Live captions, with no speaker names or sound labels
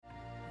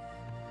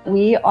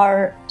We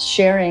are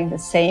sharing the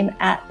same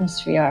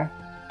atmosphere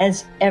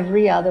as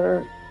every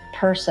other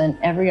person,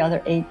 every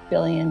other 8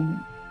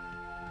 billion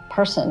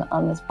person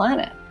on this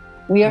planet.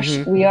 We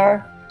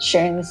are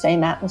sharing the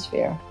same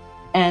atmosphere.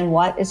 And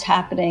what is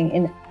happening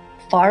in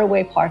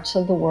faraway parts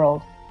of the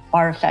world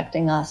are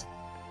affecting us.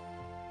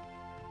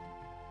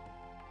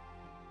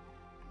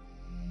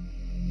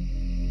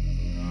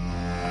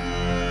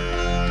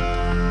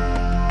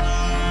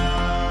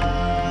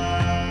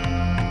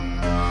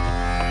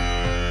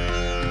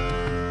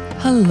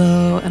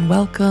 Hello, and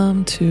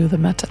welcome to the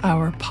Meta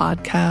Hour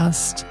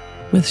podcast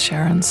with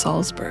Sharon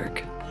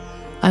Salzberg.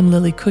 I'm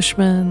Lily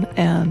Cushman,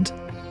 and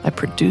I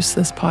produce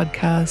this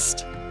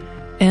podcast.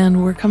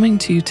 And we're coming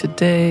to you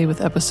today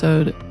with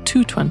episode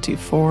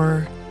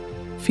 224,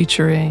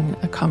 featuring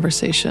a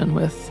conversation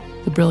with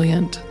the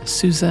brilliant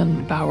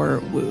Susan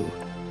Bauer-Wu.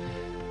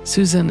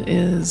 Susan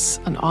is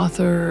an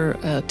author,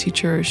 a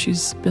teacher.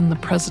 She's been the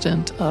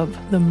president of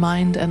the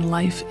Mind and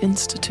Life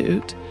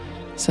Institute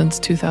since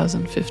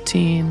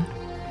 2015.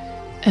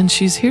 And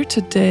she's here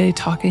today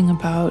talking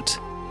about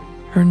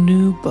her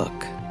new book,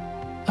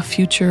 A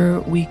Future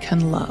We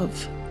Can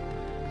Love,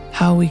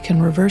 how we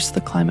can reverse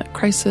the climate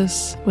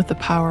crisis with the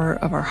power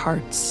of our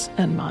hearts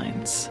and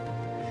minds.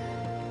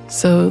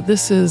 So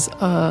this is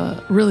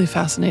a really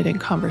fascinating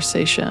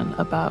conversation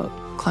about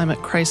climate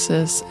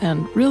crisis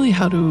and really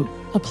how to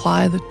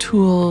apply the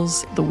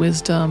tools, the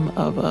wisdom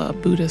of a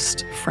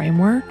Buddhist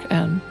framework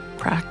and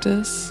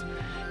practice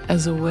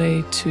as a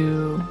way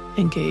to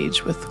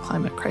engage with the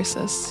climate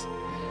crisis.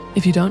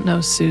 If you don't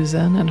know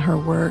Susan and her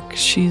work,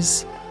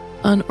 she's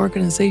an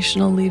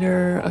organizational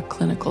leader, a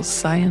clinical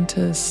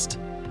scientist,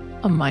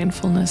 a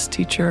mindfulness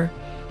teacher.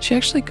 She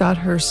actually got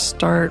her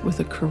start with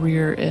a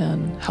career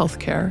in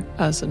healthcare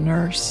as a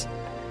nurse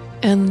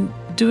and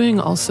doing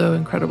also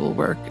incredible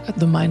work at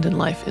the Mind and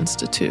Life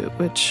Institute,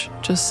 which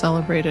just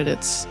celebrated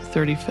its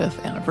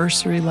 35th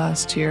anniversary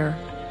last year.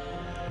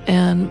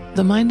 And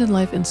the Mind and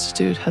Life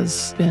Institute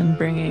has been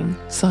bringing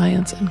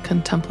science and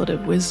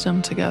contemplative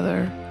wisdom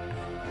together,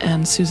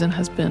 and Susan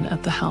has been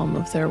at the helm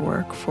of their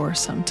work for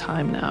some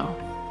time now.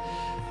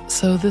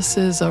 So this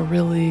is a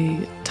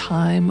really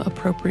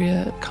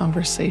time-appropriate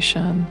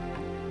conversation.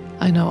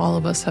 I know all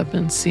of us have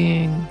been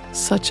seeing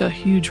such a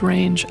huge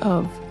range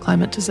of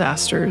climate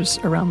disasters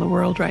around the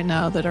world right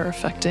now that are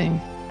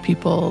affecting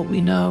people we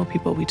know,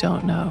 people we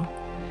don't know.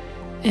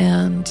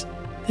 And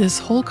this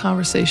whole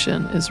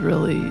conversation is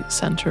really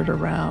centered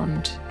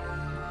around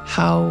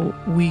how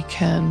we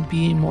can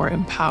be more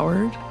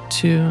empowered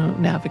to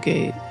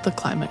navigate the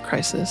climate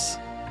crisis.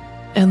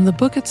 And the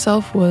book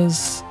itself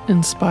was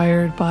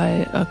inspired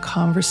by a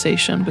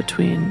conversation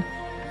between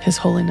His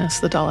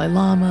Holiness the Dalai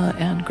Lama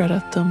and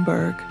Greta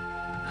Thunberg,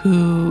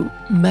 who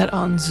met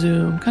on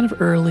Zoom kind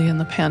of early in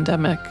the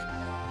pandemic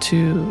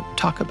to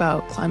talk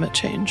about climate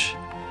change.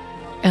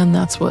 And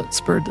that's what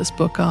spurred this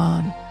book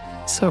on.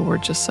 So we're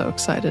just so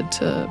excited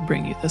to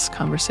bring you this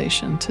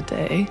conversation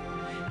today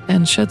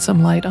and shed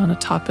some light on a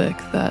topic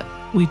that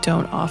we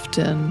don't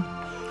often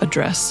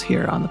address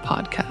here on the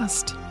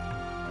podcast.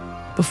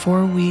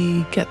 Before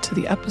we get to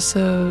the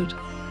episode,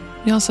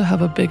 we also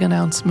have a big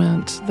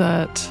announcement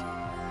that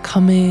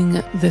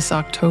coming this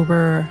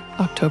October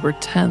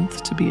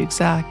 10th to be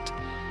exact,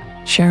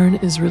 Sharon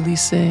is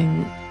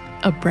releasing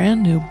a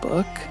brand new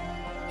book.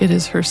 It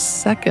is her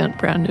second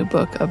brand new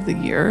book of the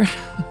year,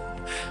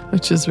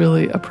 which is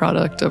really a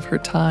product of her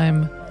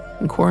time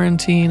in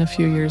quarantine a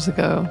few years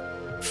ago.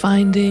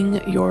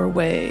 Finding Your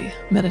Way,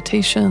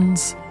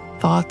 Meditations,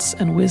 Thoughts,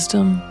 and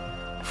Wisdom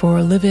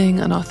for Living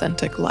an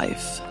Authentic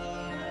Life.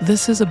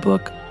 This is a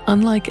book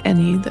unlike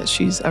any that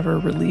she's ever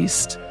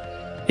released.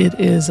 It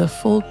is a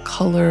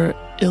full-color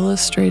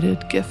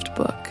illustrated gift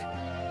book.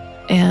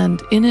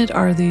 And in it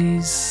are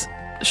these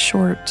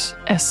short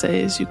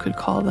essays, you could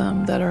call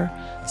them, that are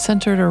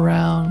centered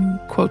around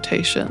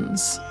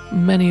quotations,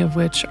 many of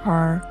which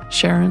are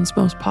Sharon's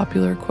most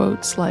popular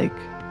quotes, like,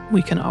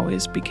 "We can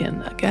always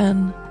begin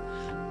again,"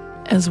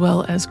 as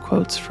well as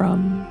quotes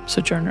from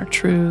Sojourner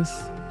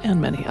Truth and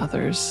many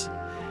others.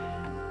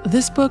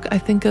 This book I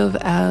think of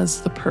as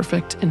the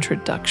perfect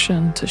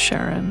introduction to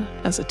Sharon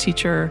as a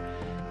teacher.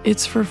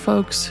 It's for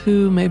folks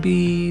who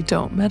maybe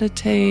don't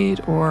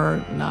meditate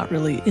or not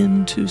really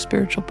into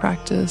spiritual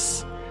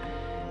practice.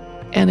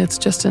 And it's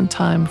just in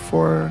time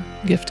for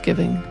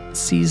gift-giving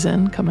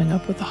season coming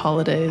up with the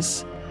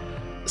holidays.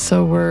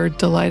 So we're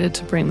delighted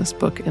to bring this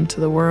book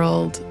into the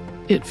world.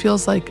 It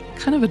feels like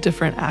kind of a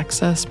different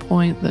access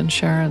point than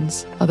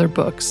Sharon's other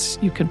books.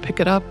 You can pick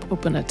it up,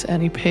 open it to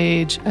any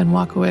page, and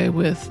walk away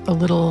with a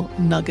little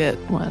nugget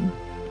when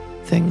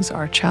things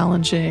are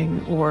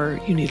challenging or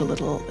you need a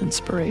little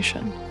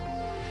inspiration.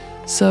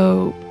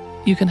 So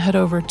you can head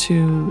over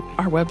to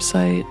our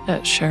website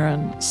at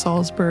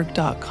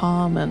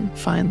sharonsalzberg.com and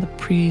find the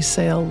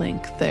pre-sale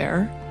link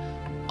there.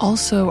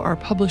 Also, our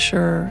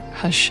publisher,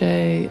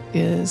 Hachette,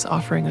 is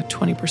offering a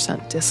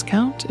 20%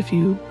 discount if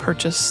you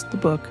purchase the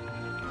book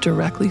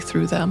directly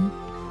through them.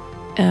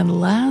 And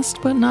last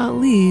but not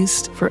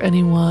least, for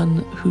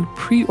anyone who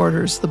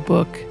pre-orders the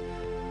book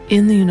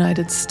in the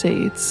United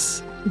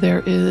States,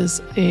 there is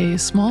a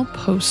small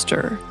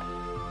poster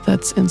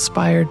that's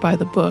inspired by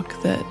the book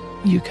that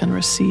you can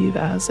receive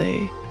as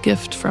a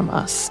gift from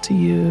us to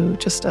you,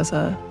 just as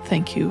a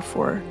thank you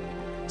for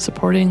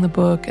supporting the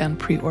book and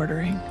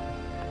pre-ordering.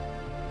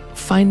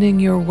 Finding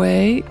Your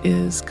Way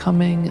is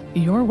coming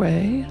your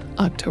way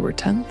October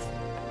 10th.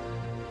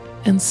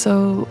 And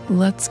so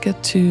let's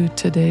get to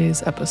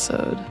today's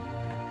episode.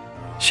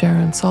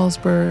 Sharon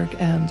Salzberg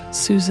and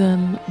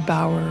Susan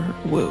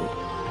Bauer-Wu.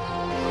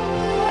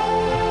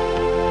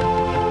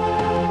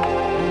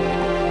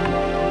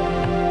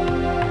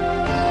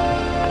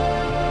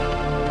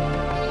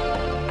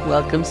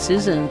 Welcome,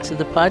 Susan, to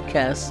the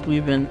podcast.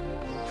 We've been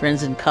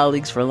friends and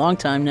colleagues for a long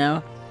time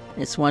now.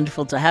 It's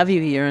wonderful to have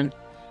you here, and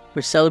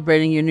we're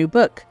celebrating your new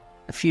book,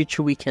 A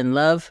Future We Can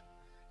Love,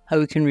 How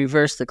We Can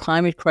Reverse the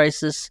Climate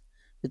Crisis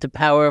with the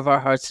Power of Our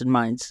Hearts and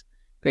Minds.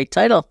 Great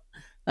title.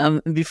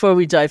 Before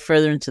we dive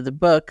further into the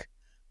book,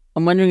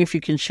 I'm wondering if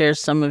you can share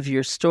some of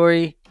your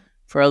story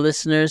for our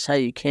listeners, how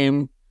you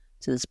came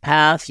to this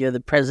path. You're the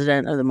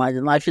president of the Mind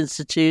and Life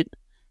Institute,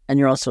 and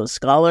you're also a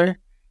scholar,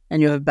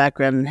 and you have a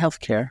background in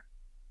healthcare.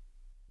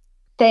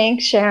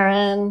 Thanks,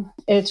 Sharon.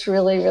 It's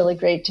really, really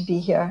great to be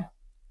here.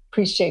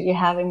 Appreciate you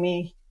having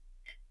me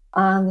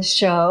on the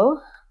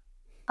show.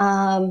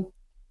 I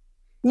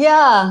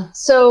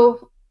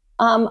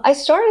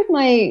started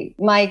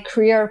my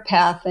career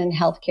path in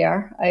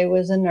healthcare. I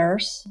was a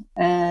nurse,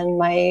 and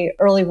my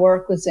early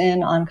work was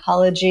in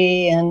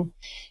oncology and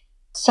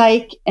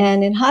psych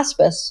and in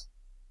hospice.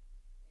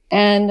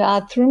 And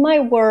through my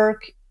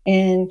work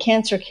in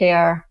cancer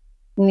care,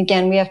 and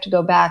again, we have to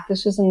go back,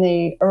 this was in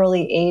the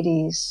early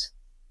 80s,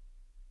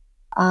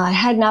 I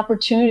had an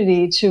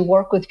opportunity to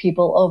work with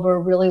people over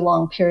really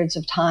long periods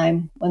of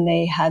time when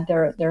they had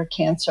their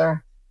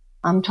cancer.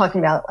 I'm talking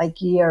about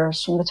like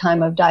years from the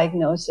time of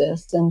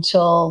diagnosis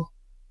until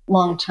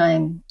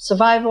long-time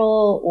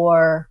survival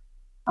or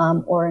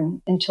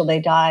until they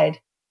died.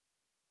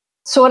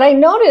 So what I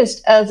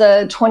noticed as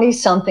a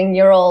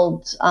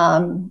 20-something-year-old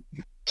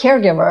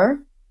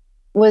caregiver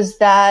was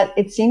that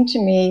it seemed to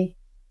me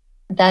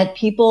that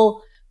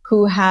people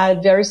who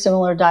had very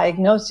similar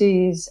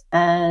diagnoses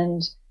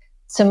and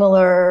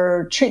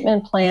similar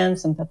treatment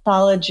plans and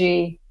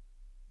pathology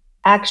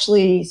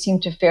actually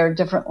seemed to fare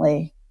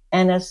differently.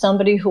 And as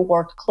somebody who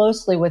worked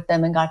closely with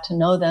them and got to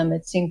know them,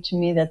 it seemed to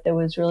me that there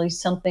was really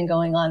something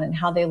going on in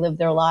how they lived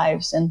their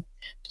lives, and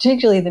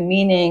particularly the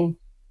meaning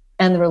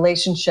and the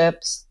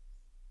relationships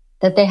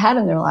that they had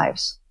in their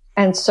lives.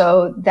 And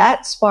so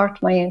that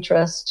sparked my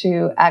interest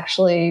to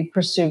actually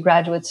pursue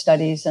graduate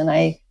studies. And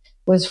I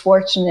was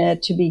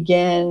fortunate to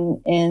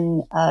begin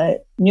in a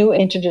new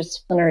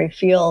interdisciplinary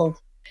field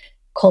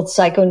called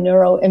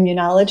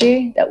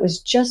psychoneuroimmunology that was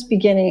just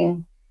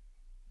beginning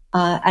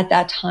at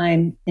that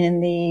time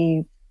in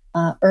the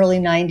early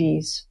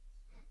 90s.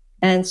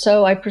 And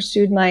so I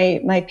pursued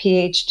my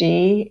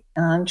PhD,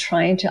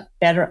 trying to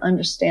better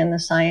understand the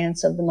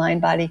science of the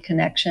mind-body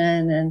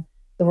connection and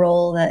the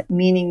role that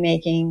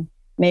meaning-making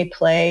may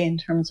play in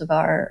terms of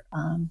our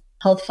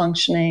health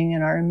functioning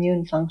and our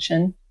immune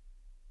function.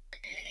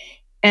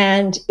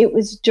 And it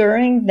was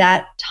during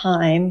that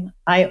time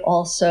I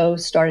also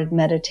started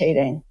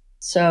meditating.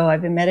 So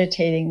I've been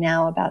meditating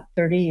now about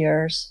 30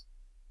 years.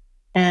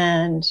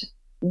 And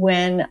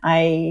when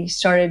I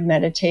started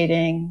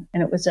meditating,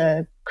 and it was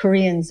a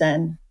Korean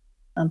Zen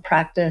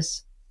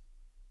practice,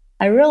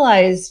 I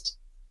realized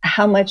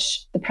how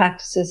much the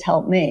practices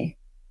helped me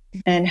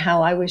and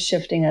how I was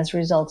shifting as a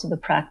result of the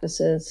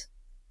practices.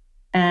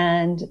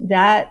 And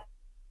that,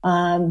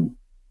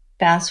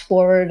 fast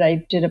forward,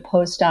 I did a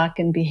postdoc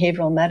in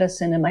behavioral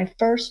medicine, and my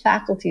first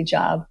faculty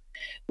job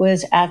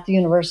was at the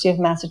University of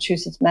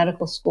Massachusetts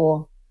Medical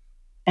School.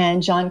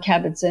 And John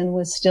Kabat-Zinn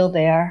was still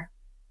there.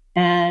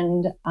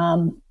 And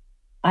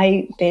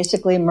I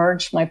basically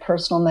merged my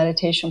personal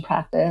meditation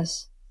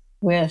practice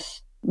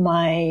with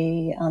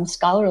my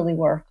scholarly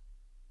work.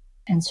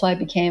 And so I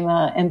became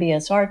a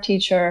MBSR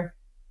teacher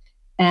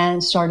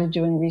and started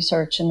doing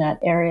research in that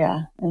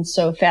area. And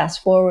so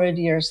fast forward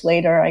years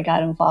later, I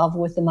got involved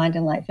with the Mind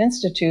and Life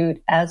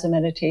Institute as a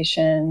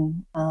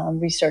meditation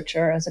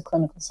researcher, as a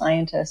clinical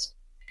scientist.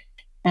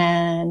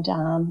 And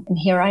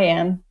here I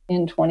am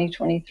in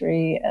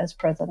 2023 as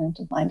president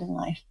of Mind and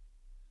Life.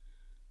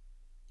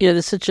 Yeah,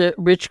 there's such a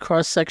rich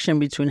cross-section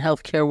between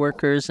healthcare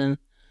workers and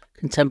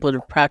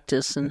contemplative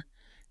practice, an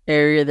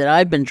area that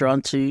I've been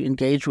drawn to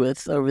engage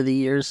with over the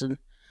years. And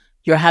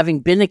you're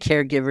having been a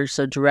caregiver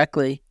so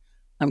directly,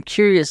 I'm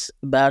curious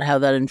about how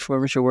that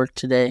informs your work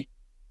today.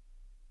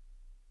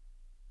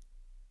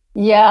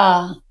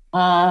 Yeah.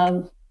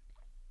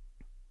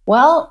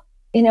 Well,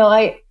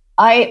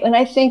 when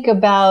I think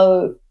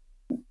about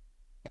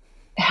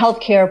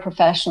healthcare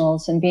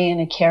professionals and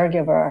being a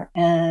caregiver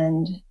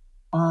and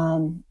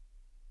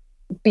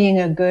being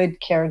a good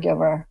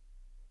caregiver,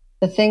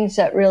 the things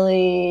that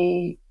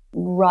really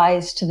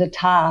rise to the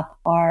top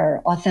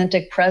are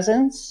authentic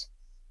presence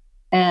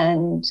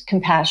and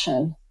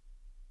compassion.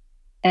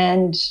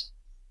 And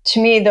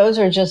to me, those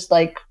are just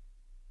like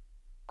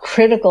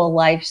critical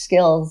life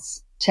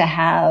skills to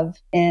have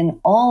in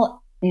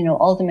all,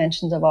 all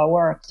dimensions of our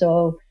work.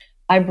 So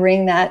I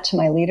bring that to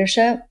my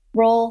leadership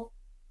role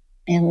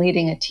and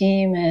leading a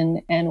team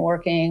and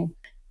working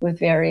with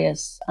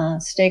various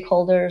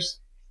stakeholders.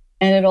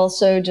 And it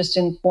also just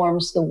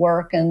informs the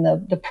work and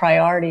the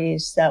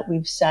priorities that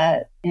we've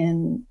set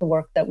in the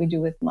work that we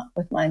do with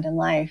Mind and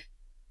Life.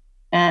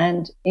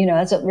 And,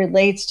 as it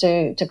relates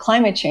to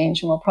climate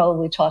change, and we'll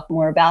probably talk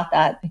more about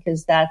that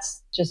because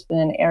that's just been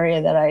an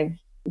area that I've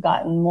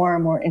gotten more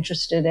and more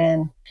interested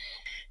in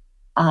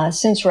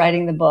since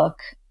writing the book,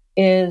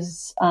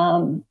 is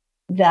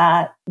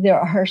that there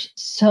are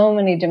so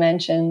many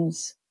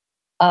dimensions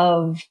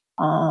of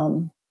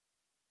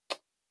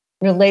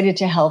related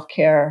to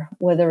healthcare,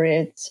 whether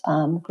it's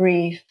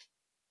grief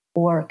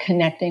or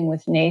connecting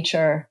with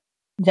nature,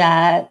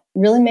 that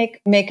really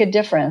make a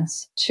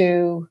difference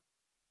to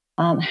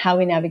how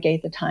we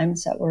navigate the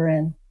times that we're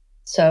in.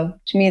 So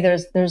to me,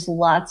 there's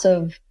lots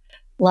of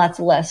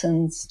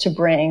lessons to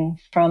bring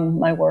from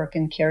my work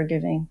in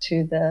caregiving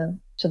to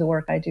the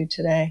work I do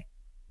today.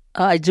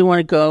 I do want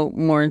to go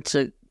more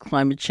into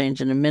climate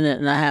change in a minute,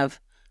 and I have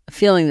a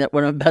feeling that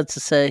what I'm about to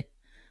say,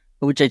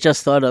 which I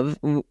just thought of,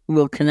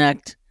 will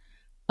connect.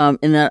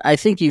 In that I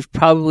think you've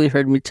probably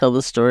heard me tell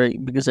the story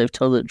because I've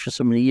told it for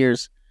so many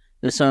years.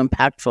 It was so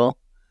impactful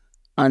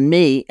on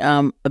me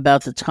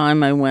about the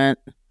time I went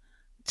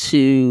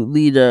to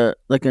lead a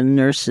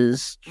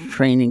nurse's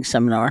training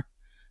seminar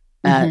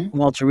at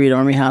Walter Reed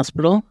Army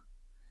Hospital.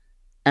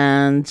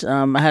 And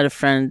I had a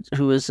friend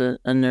who was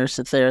a nurse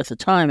there at the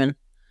time, and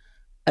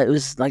it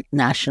was like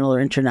National or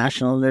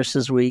International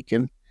Nurses Week.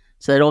 And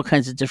so they had all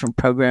kinds of different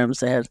programs.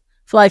 They had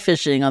fly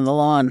fishing on the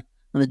lawn,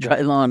 on the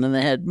dry lawn, and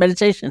they had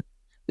meditation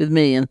with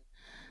me. And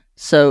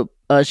so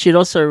she'd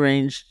also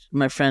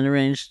my friend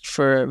arranged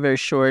for a very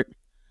short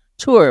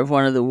tour of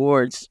one of the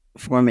wards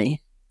for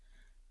me.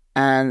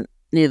 And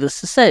needless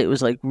to say, it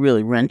was like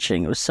really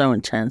wrenching. It was so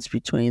intense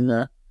between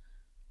the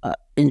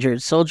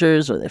injured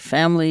soldiers or their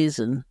families,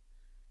 and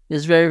it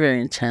was very,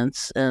 very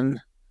intense and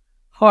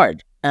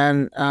hard.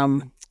 And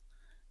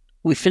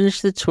we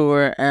finished the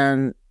tour,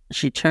 and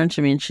she turned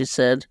to me and she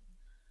said,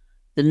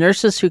 "The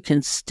nurses who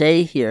can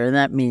stay here," and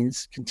that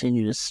means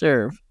continue to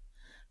serve,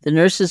 "the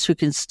nurses who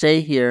can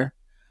stay here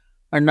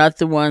are not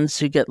the ones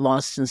who get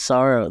lost in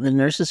sorrow. The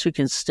nurses who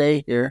can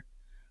stay here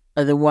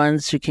are the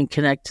ones who can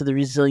connect to the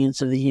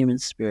resilience of the human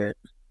spirit."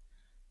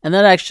 And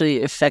that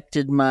actually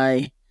affected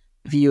my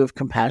view of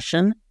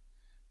compassion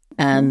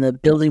and the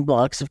building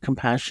blocks of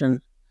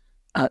compassion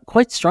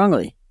quite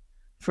strongly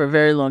for a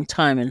very long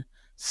time. And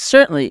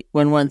certainly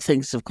when one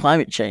thinks of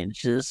climate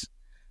change, there's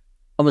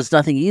almost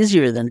nothing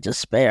easier than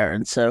despair.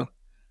 And so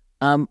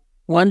I'm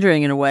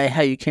wondering in a way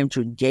how you came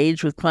to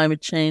engage with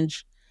climate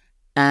change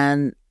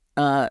and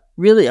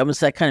really almost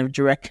that kind of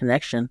direct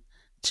connection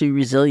to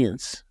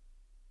resilience.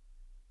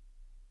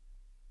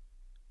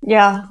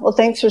 Yeah, well,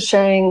 thanks for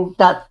sharing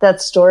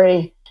that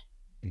story.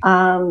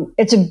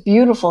 It's a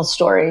beautiful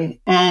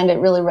story, and it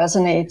really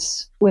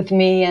resonates with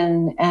me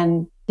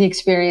and the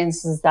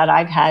experiences that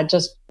I've had,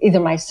 just either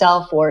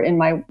myself or in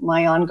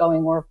my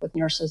ongoing work with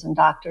nurses and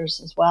doctors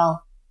as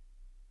well.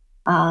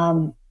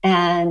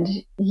 And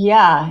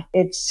yeah,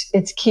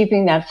 it's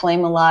keeping that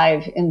flame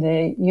alive in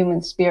the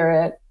human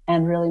spirit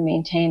and really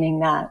maintaining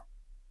that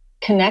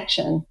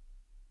connection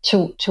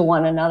to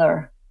one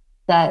another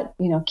that,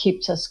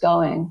 keeps us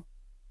going.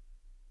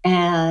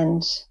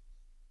 And,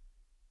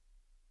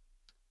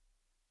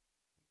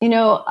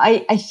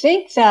 I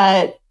think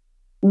that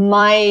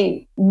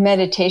my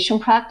meditation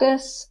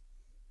practice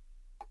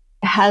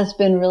has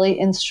been really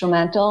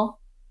instrumental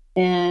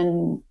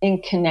in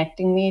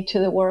connecting me to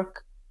the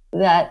work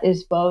that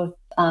is both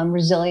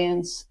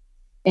resilience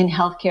in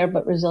healthcare,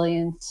 but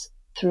resilience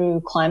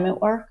through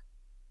climate work.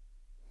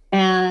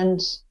 And,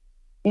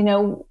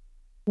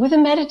 with a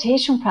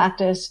meditation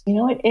practice,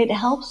 it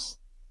helps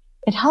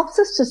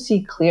us to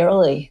see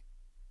clearly,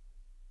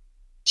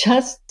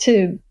 just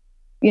to,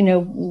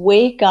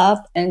 wake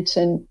up and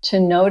to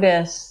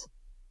notice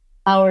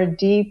our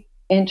deep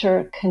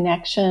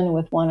interconnection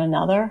with one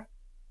another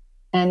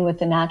and with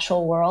the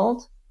natural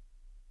world.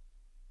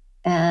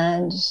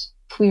 And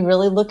if we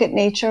really look at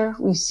nature,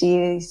 we see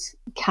these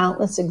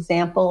countless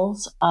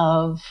examples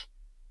of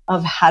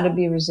how to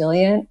be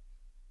resilient.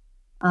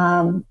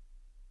 But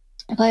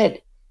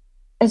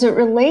as it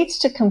relates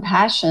to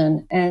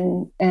compassion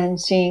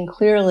and seeing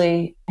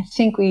clearly, I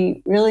think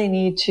we really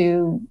need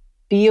to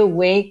be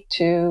awake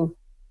to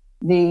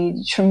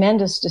the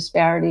tremendous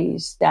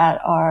disparities that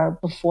are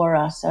before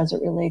us as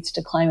it relates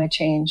to climate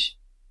change,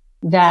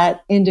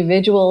 that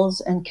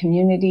individuals and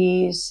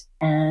communities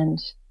and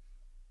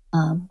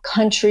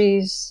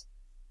countries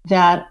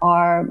that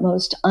are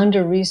most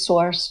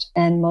under-resourced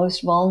and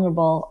most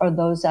vulnerable are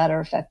those that are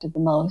affected the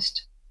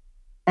most.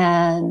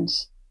 And,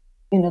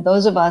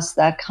 those of us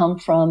that come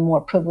from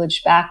more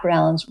privileged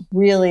backgrounds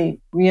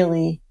really,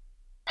 really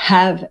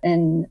have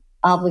an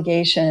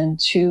obligation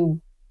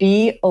to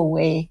be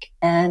awake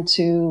and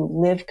to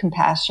live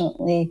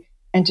compassionately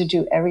and to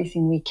do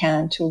everything we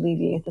can to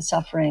alleviate the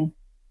suffering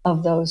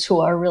of those who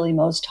are really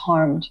most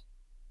harmed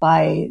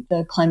by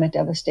the climate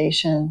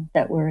devastation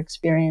that we're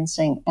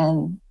experiencing,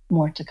 and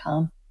more to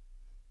come.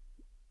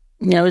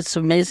 It's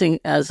amazing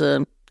as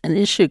an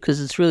issue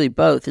because it's really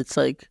both. It's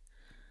like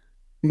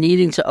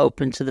needing to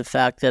open to the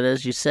fact that,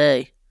 as you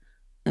say,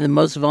 the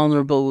most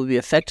vulnerable will be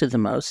affected the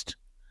most,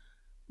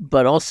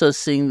 but also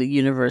seeing the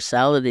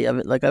universality of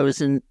it. Like, I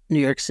was in New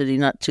York City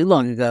not too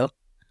long ago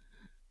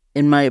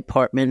in my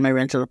apartment, my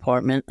rental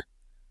apartment,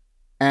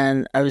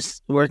 and I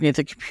was working at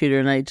the computer,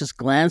 and I just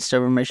glanced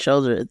over my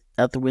shoulder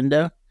out the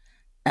window,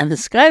 and the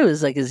sky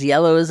was like as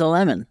yellow as a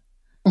lemon.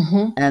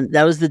 Mm-hmm. And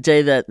that was the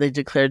day that they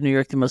declared New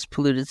York the most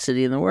polluted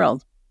city in the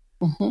world.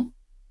 Mm-hmm.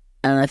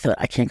 And I thought,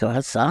 I can't go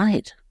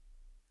outside.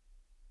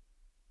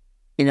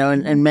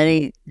 And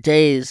many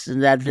days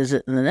in that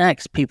visit and the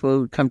next, people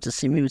who would come to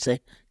see me would say,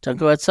 don't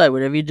go outside,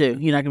 whatever you do,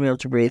 you're not going to be able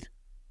to breathe.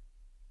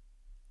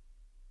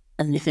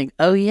 And you think,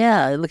 oh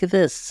yeah, look at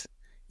this.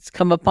 It's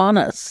come upon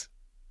us.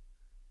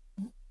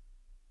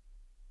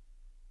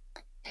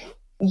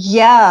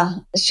 Yeah,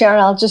 Sharon,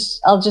 I'll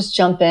just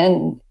jump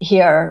in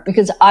here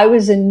because I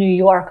was in New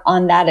York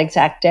on that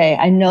exact day.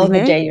 I know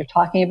the day you're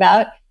talking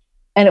about.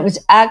 And it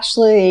was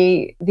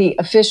actually the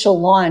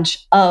official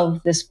launch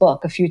of this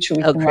book, A Future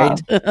We Can Love.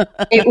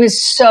 It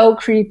was so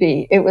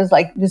creepy. It was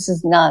like, this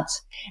is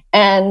nuts.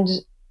 And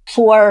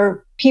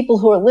for people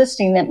who are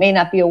listening that may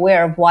not be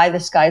aware of why the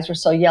skies were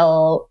so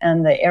yellow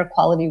and the air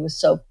quality was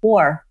so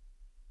poor,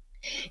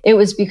 it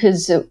was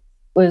because it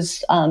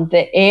was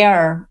the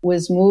air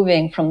was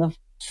moving from the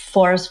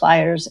forest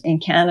fires in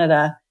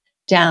Canada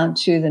down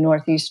to the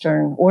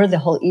northeastern or the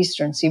whole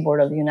eastern seaboard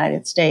of the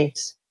United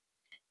States.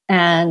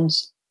 And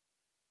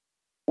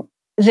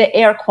the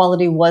air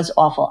quality was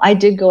awful. I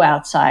did go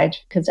outside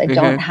because I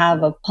don't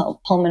have a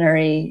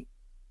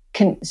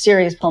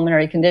serious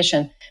pulmonary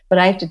condition. But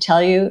I have to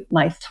tell you,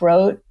 my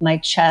throat, my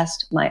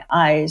chest, my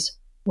eyes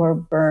were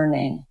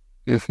burning.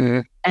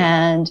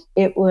 And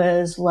it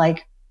was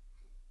like,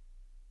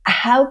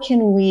 how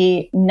can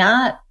we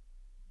not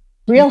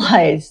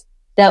realize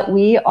that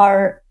we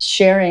are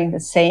sharing the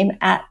same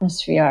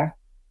atmosphere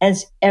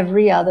as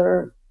every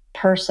other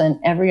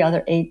person, every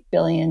other 8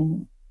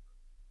 billion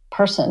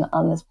person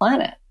on this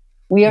planet?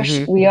 We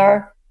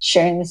are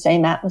sharing the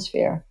same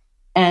atmosphere,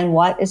 and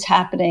what is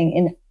happening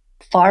in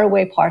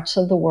faraway parts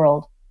of the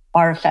world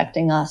are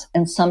affecting us,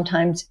 and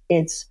sometimes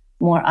it's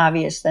more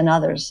obvious than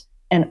others.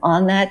 And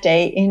on that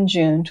day in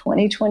June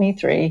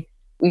 2023,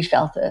 we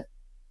felt it.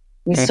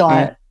 We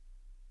saw it.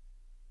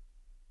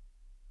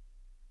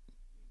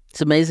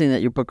 It's amazing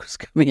that your book was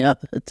coming out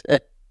that day.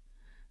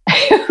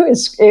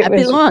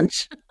 Happy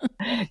launch.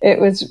 It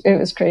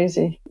was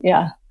crazy.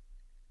 Yeah.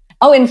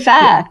 Oh, in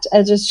fact,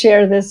 I'll just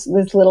share this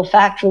little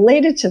fact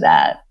related to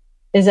that,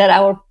 is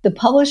that the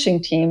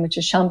publishing team, which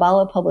is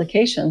Shambhala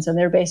Publications, and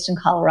they're based in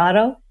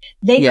Colorado,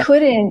 they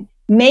couldn't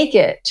make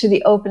it to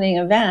the opening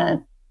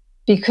event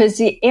because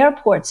the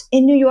airports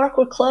in New York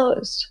were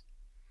closed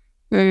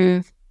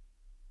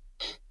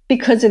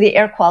because of the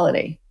air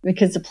quality,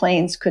 because the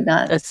planes could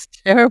not. That's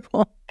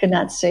terrible. Could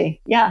not see.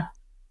 Yeah.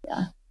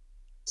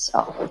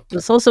 So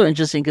it's also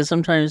interesting because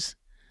sometimes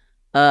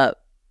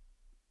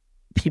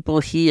people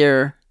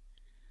hear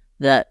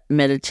that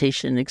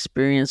meditation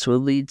experience will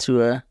lead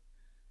to a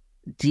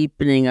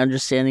deepening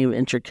understanding of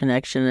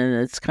interconnection,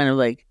 and it's kind of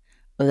like,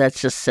 oh,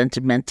 that's just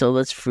sentimental,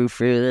 that's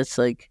frou-frou, that's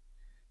like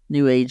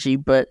new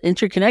agey. But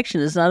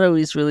interconnection is not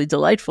always really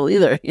delightful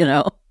either,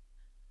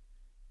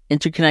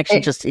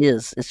 Interconnection just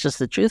is. It's just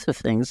the truth of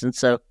things. And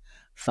so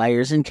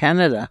fires in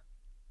Canada,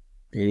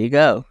 there you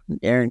go.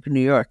 Air in New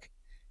York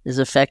is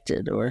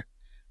affected. Or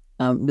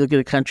look at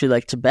a country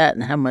like Tibet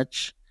and how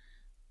much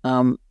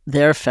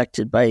they're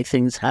affected by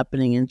things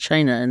happening in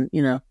China and,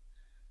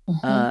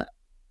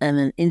 and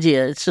then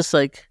India. It's just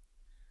like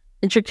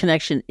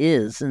interconnection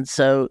is. And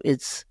so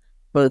it's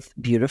both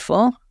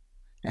beautiful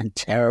and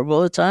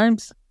terrible at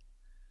times.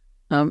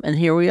 And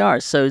here we are.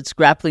 So it's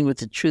grappling with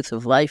the truth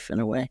of life in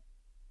a way.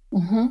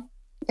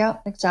 Yeah,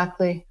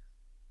 exactly.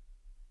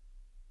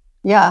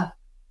 Yeah.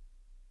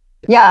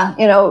 Yeah.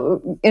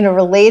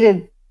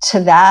 Related to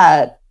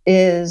that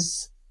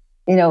is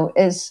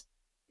His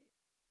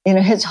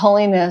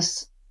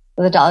Holiness,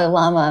 the Dalai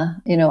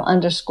Lama,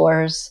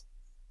 underscores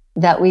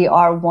that we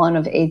are one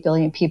of 8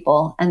 billion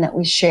people and that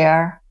we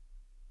share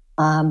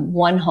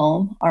one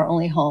home, our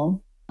only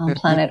home on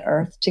planet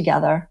Earth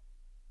together.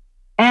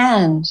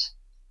 And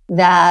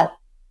that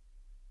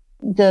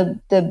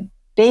the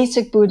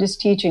basic Buddhist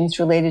teachings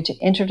related to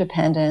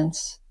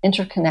interdependence,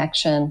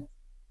 interconnection,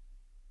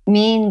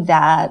 mean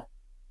that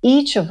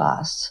each of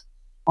us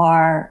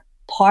are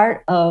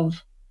part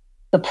of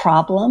the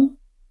problem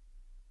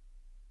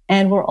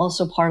and we're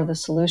also part of the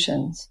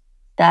solutions.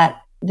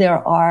 That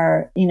there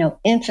are,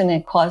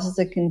 infinite causes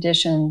and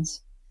conditions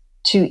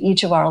to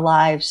each of our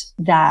lives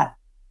that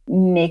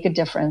make a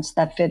difference,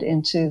 that fit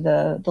into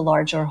the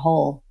larger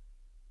whole.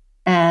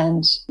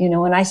 And,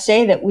 when I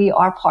say that we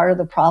are part of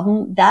the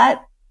problem,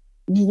 that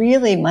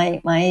really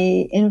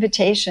my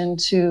invitation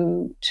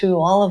to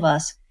all of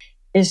us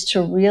is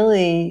to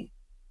really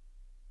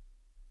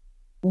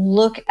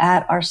look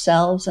at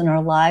ourselves and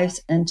our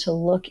lives and to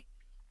look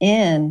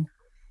in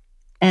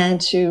and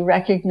to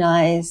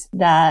recognize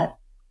that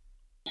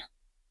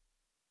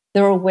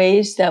there are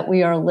ways that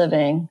we are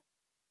living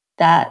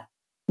that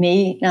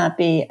may not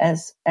be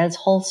as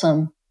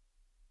wholesome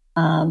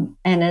and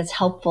as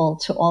helpful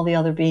to all the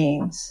other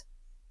beings.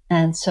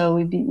 And so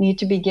we need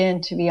to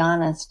begin to be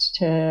honest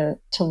to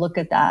look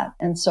at that.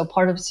 And so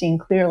part of seeing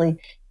clearly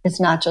is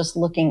not just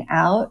looking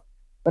out,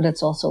 but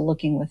it's also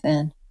looking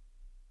within.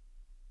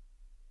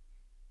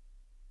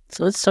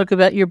 So let's talk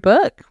about your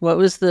book. What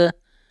was the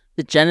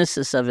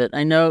genesis of it?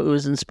 I know it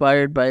was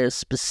inspired by a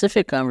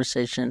specific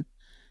conversation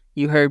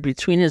you heard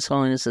between His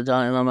Holiness the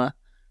Dalai Lama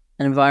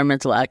and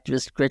environmental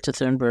activist Greta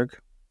Thunberg.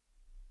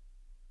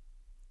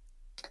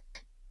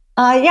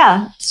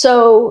 Yeah.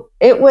 So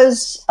it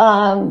was,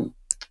 the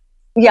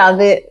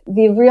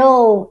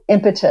real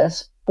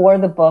impetus for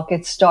the book,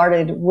 it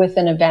started with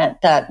an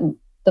event that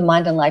the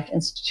Mind and Life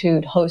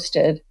Institute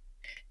hosted.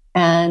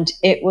 And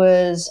it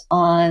was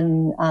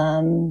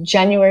on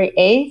January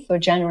 8th or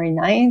January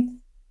 9th,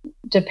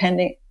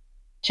 depending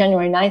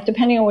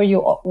on where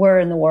you were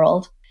in the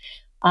world.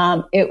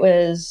 It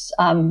was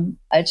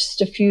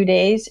just a few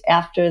days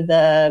after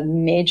the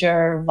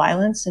major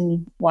violence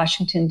in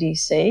Washington,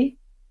 D.C.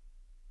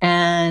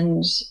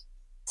 And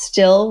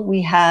still,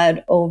 we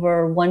had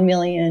over 1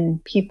 million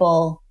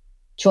people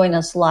join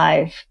us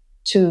live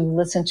to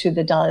listen to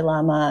the Dalai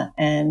Lama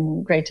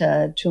and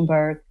Greta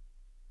Thunberg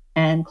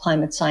and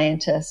climate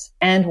scientists,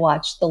 and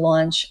watch the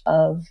launch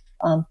of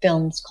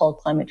films called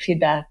Climate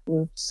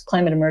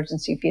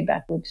Emergency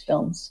Feedback Loops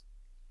films.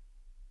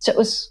 So it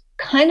was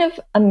kind of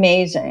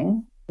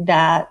amazing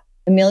that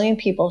 1 million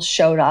people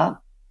showed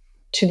up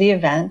to the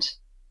event.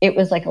 It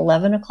was like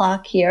 11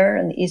 o'clock here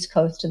on the East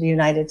Coast of the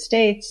United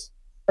States,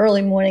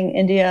 early morning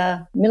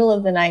India, middle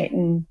of the night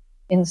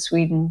in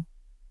Sweden.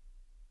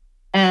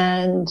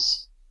 And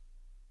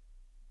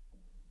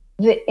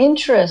the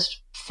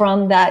interest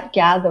from that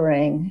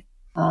gathering,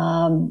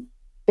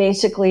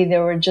 basically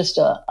there were just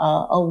there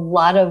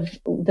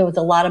was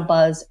a lot of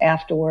buzz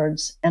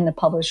afterwards, and the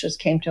publishers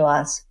came to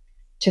us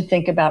to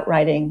think about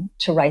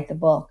to write the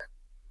book.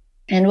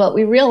 And what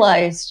we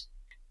realized,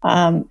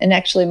 and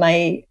actually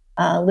my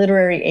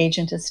literary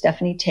agent is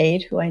Stephanie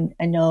Tate, who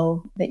I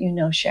know that you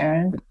know,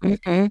 Sharon.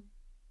 Mm-hmm.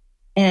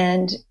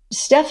 And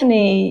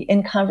Stephanie,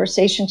 in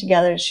conversation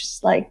together, she's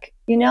like,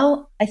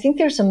 I think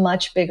there's a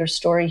much bigger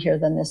story here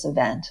than this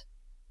event.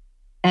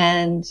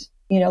 And,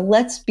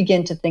 let's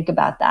begin to think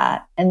about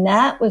that. And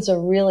that was a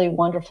really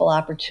wonderful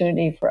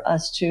opportunity for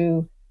us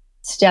to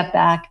step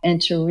back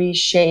and to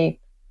reshape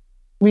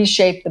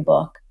the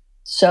book.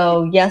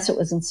 So yes, it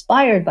was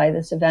inspired by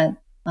this event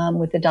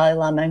with the Dalai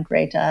Lama and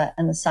Greta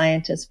and the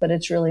scientists, but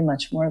it's really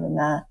much more than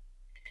that.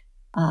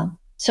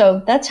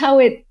 So that's how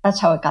it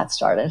got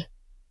started.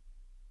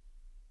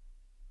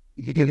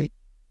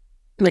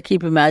 I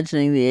keep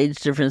imagining the age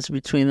difference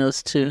between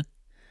those two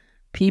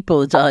people,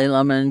 the Dalai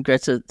Lama and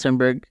Greta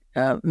Thunberg,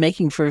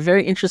 making for a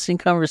very interesting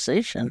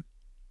conversation.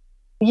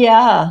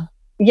 Yeah.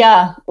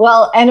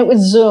 Well, and it was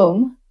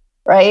Zoom,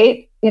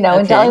 right?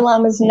 And Dalai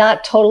Lama is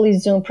not totally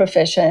Zoom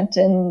proficient,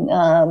 and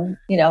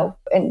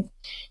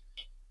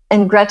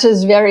and Greta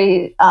is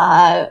very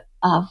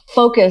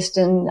focused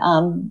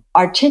and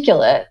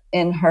articulate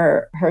in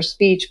her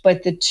speech.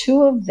 But the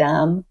two of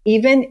them,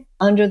 even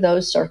under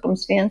those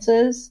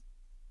circumstances,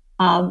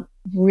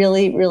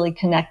 really, really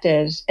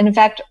connected. And in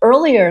fact,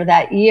 earlier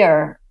that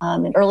year,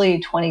 in early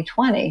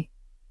 2020,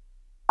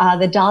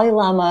 the Dalai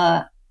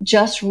Lama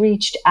just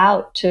reached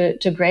out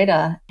to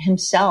Greta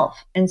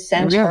himself and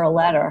sent her a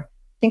letter.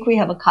 I think we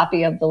have a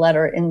copy of the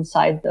letter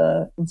inside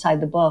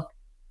the book.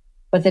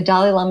 But the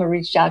Dalai Lama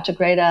reached out to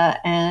Greta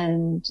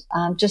and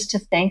just to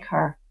thank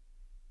her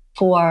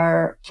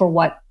for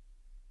what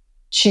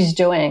she's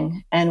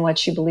doing and what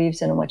she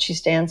believes in and what she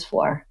stands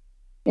for.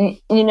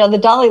 The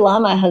Dalai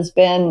Lama has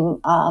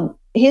been,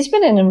 he's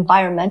been an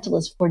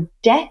environmentalist for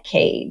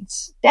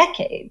decades.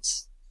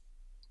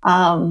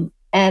 And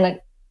a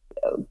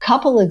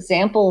couple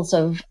examples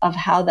of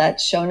how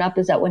that's shown up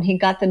is that when he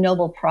got the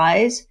Nobel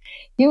Prize,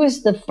 he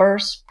was the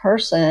first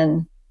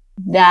person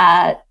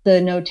that the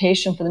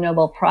notation for the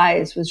Nobel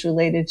Prize was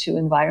related to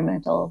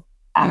environmental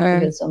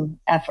activism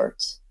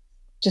efforts.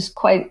 Just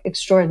quite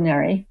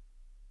extraordinary.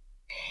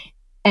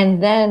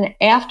 And then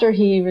after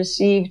he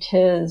received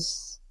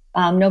his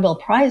Nobel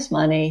Prize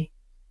money,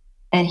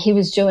 and he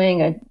was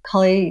doing a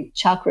Kali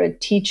Chakra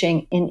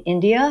teaching in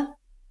India,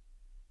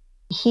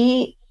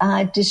 he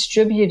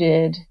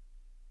distributed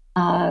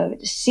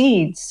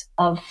seeds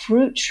of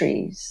fruit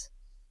trees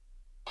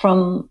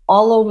from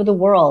all over the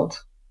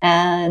world,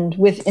 and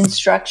with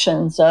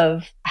instructions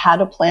of how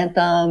to plant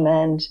them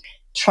and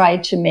try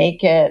to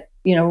make it,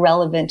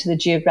 relevant to the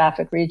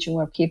geographic region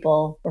where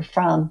people were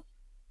from,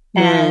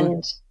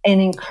 and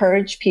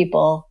encourage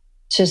people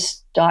to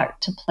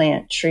start to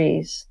plant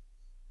trees.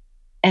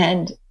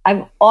 And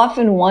I've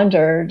often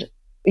wondered,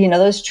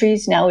 those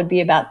trees now would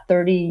be about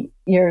 30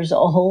 years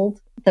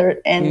old,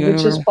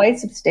 which is quite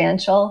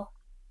substantial.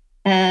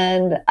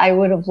 And I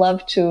would have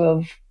loved to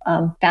have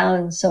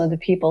found some of the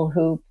people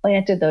who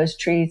planted those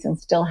trees and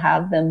still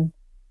have them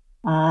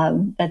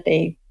that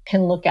they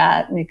can look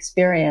at and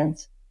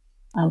experience.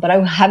 But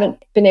I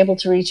haven't been able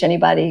to reach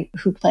anybody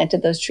who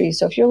planted those trees.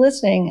 So if you're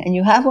listening and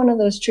you have one of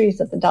those trees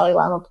that the Dalai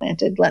Lama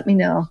planted, let me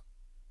know.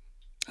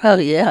 Oh,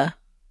 yeah.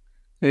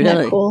 Really?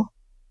 Isn't that cool?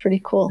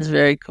 Pretty cool. It's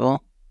very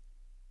cool.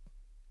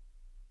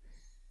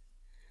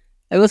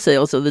 I will say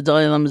also the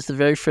Dalai Lama is the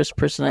very first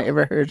person I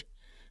ever heard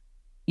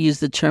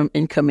use the term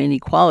income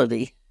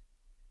inequality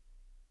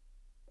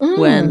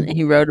when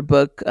he wrote a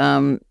book,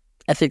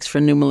 Ethics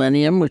for New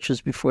Millennium, which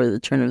was before the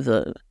turn of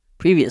the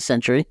previous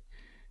century.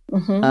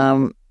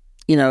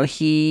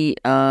 He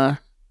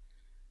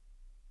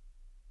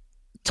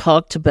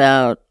talked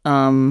about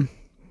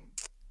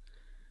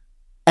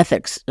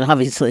ethics,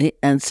 obviously,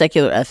 and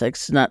secular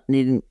ethics, not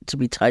needing to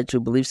be tied to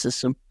a belief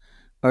system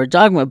or a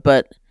dogma,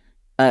 but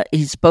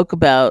he spoke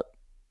about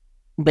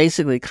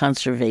basically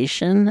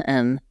conservation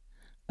and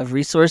of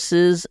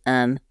resources,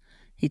 and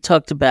he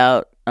talked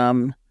about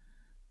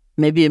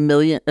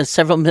maybe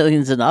several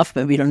millions enough.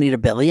 Maybe you don't need a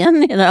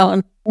billion,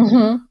 and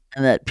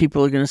that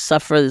people are going to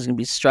suffer. There's going to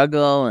be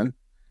struggle, and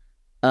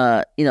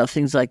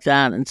things like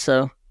that. And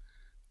so,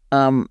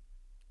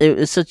 it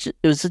was such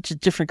a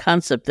different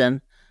concept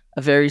than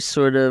a very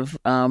sort of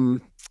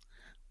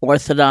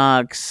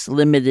orthodox,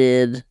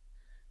 limited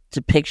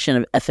depiction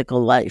of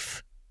ethical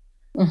life,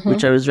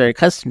 which I was very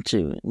accustomed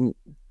to in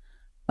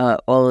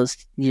all those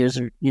years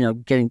of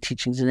getting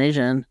teachings in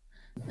Asia. And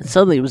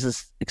suddenly it was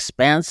this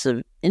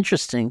expansive,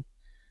 interesting.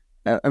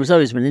 It was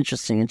always been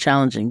interesting and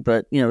challenging,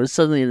 but it was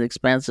suddenly an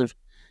expansive,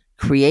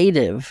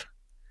 creative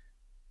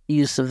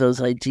use of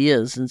those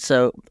ideas. And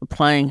so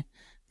applying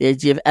the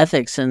idea of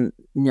ethics and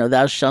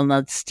thou shalt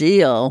not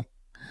steal.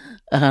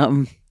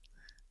 And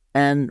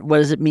what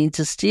does it mean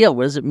to steal?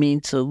 What does it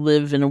mean to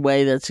live in a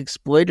way that's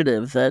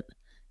exploitative, that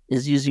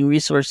is using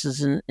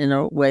resources in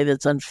a way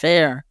that's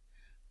unfair,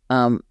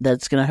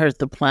 that's going to hurt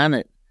the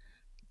planet?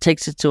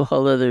 Takes it to a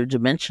whole other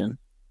dimension.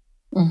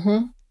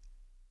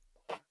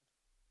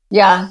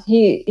 Yeah,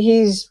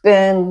 he's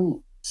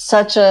been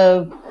such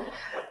a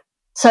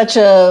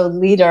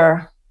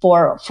leader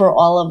for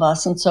all of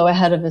us, and so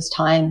ahead of his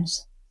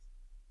times.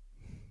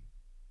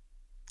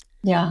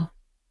 Yeah.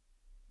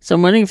 So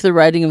I'm wondering if the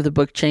writing of the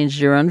book changed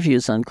your own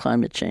views on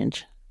climate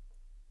change.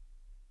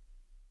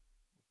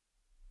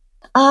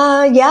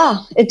 Yeah,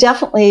 it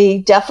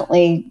definitely did.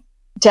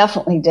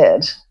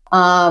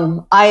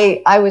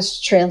 I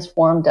was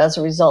transformed as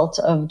a result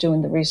of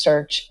doing the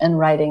research and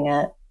writing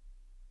it.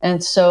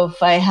 And so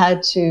if I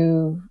had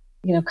to,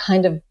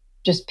 kind of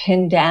just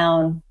pin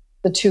down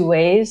the two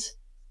ways,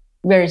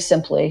 very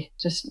simply,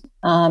 just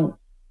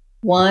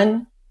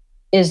one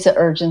is the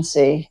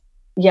urgency.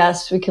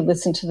 Yes, we could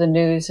listen to the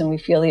news and we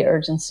feel the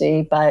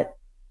urgency, but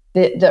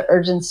the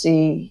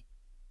urgency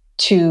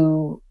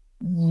to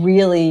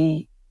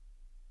really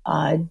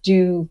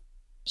do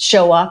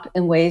show up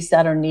in ways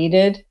that are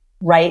needed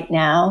right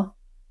now,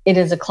 it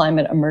is a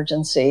climate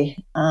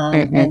emergency.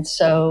 And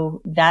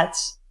so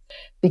that's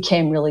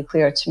became really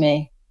clear to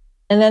me.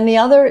 And then the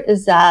other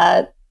is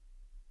that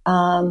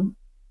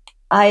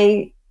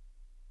I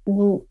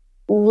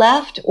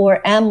left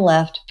or am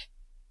left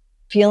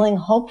feeling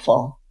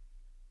hopeful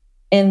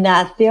in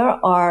that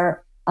there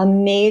are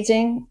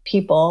amazing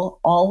people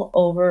all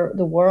over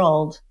the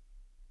world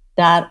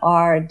that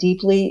are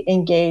deeply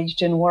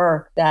engaged in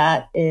work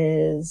that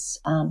is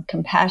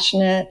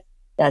compassionate,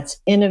 that's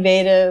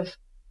innovative,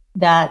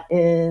 that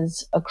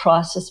is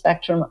across the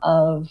spectrum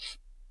of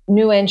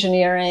new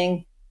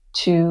engineering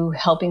to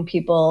helping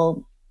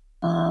people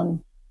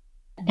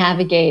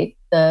navigate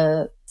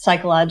the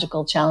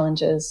psychological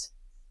challenges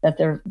that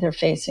they're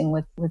facing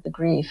with the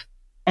grief.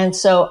 And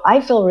so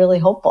I feel really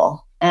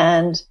hopeful.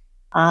 And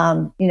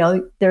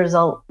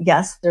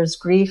there's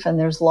grief and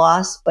there's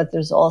loss, but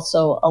there's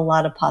also a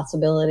lot of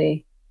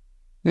possibility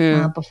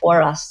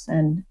before us.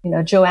 And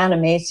Joanna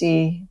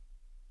Macy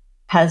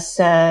has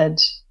said,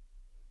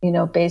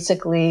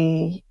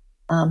 basically,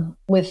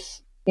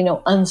 with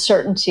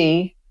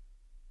uncertainty,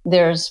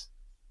 there's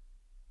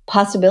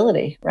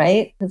possibility,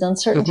 right? Because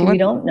uncertainty we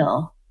don't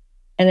know,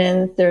 and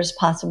then there's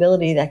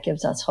possibility that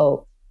gives us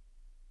hope.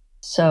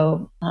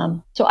 So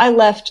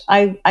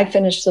I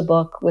finished the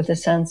book with a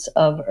sense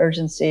of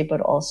urgency,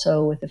 but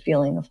also with a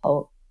feeling of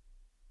hope.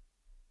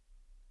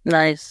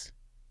 Nice.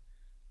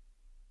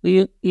 Well,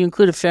 you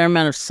include a fair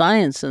amount of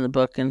science in the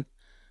book, and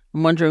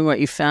I'm wondering what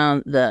you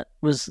found that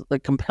was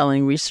like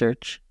compelling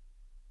research.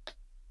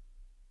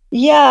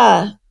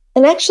 Yeah.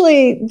 And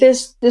actually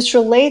this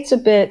relates a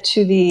bit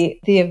to the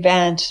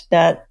event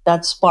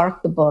that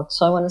sparked the book.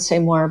 So I want to say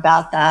more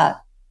about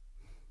that.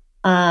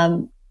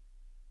 One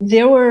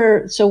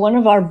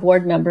of our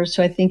board members,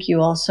 so I think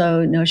you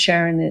also know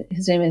Sharon,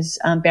 his name is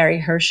Barry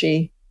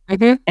Hershey,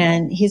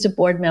 and he's a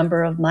board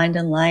member of Mind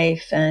and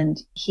Life, and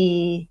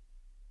he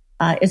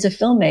is a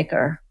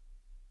filmmaker.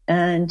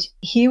 And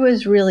he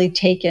was really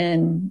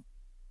taken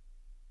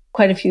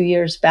a few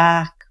years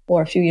back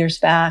by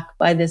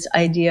this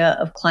idea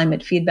of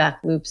climate feedback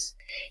loops.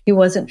 He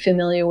wasn't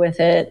familiar with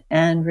it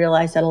and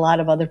realized that a lot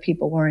of other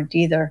people weren't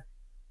either.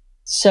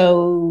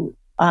 So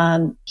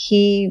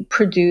he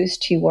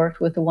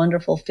worked with a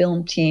wonderful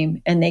film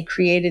team, and they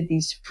created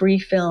these free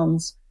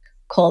films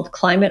called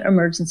Climate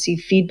Emergency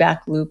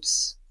Feedback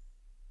Loops.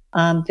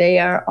 They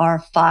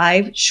are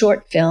 5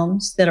 short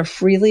films that are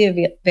freely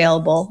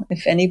available.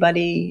 If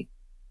anybody,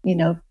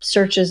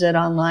 searches it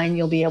online,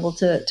 you'll be able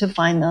to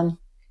find them.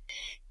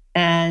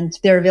 And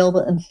they're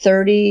available in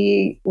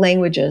 30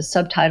 languages,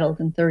 subtitled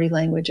in 30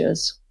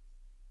 languages.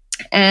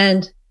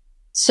 And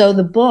so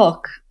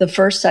the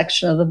first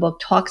section of the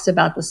book talks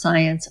about the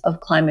science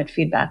of climate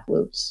feedback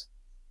loops.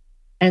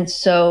 And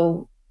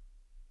so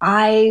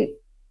I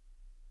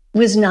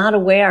was not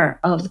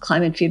aware of the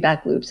climate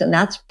feedback loops. And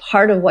that's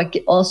part of what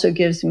also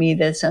gives me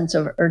the sense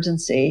of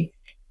urgency,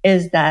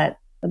 is that,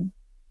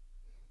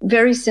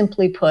 very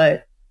simply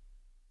put,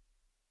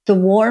 the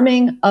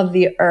warming of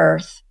the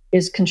earth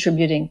is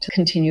contributing to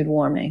continued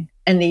warming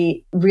and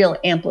the real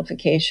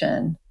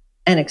amplification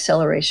and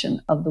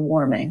acceleration of the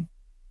warming.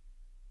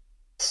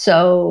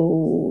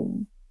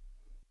 So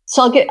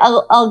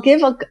I'll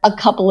give a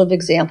couple of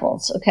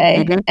examples,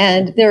 okay? Mm-hmm.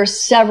 And there are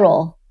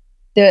several.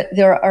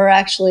 There are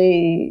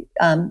actually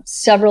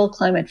several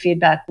climate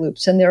feedback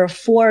loops, and there are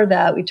 4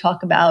 that we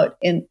talk about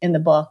in the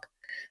book.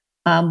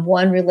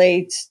 One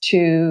relates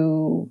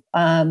to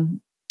the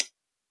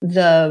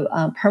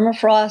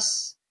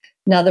permafrost.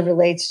 Another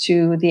relates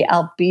to the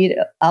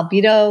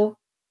albedo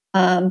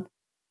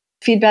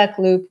feedback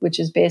loop, which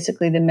is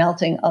basically the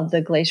melting of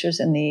the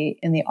glaciers in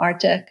the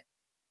Arctic.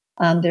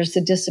 There's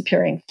the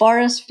disappearing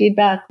forest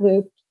feedback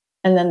loop,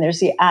 and then there's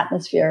the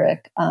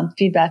atmospheric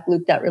feedback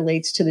loop that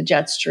relates to the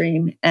jet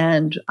stream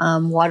and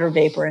water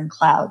vapor and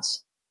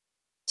clouds.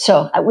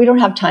 So we don't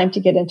have time to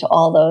get into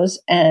all those,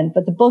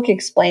 but the book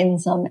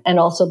explains them, and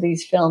also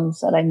these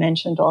films that I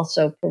mentioned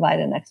also provide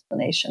an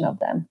explanation of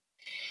them.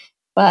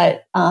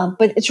 But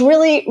it's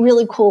really,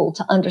 really cool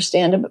to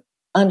understand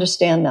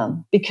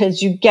them,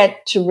 because you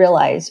get to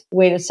realize,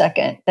 wait a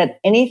second, that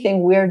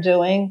anything we're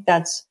doing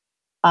that's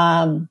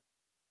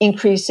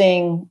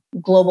increasing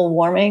global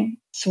warming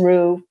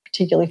through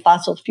particularly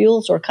fossil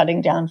fuels or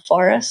cutting down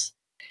forests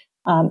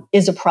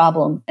is a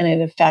problem, and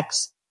it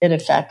affects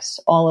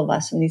all of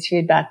us. And these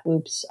feedback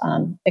loops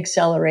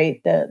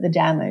accelerate the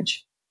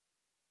damage.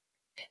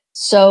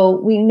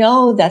 So we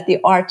know that the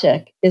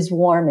Arctic is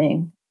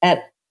warming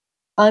at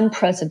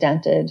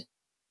unprecedented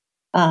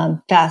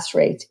fast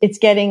rates. It's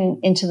getting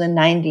into the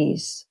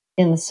 90s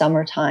in the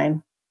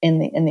summertime in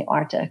the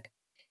Arctic.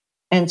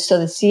 And so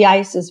the sea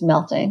ice is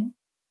melting,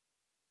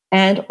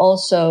 and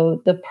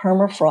also the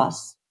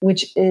permafrost,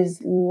 which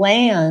is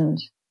land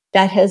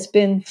that has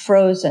been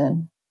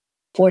frozen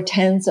for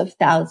tens of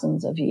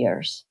thousands of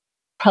years,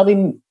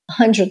 probably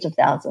hundreds of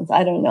thousands.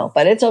 I don't know,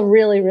 but it's a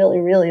really, really,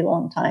 really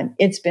long time.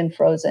 It's been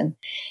frozen.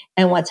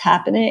 And what's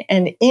happening,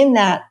 and in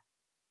that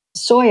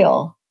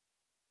soil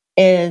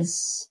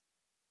is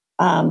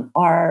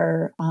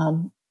are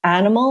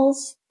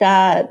animals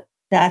that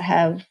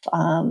have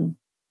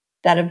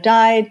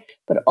died,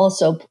 but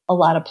also a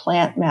lot of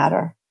plant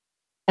matter.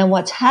 And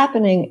what's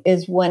happening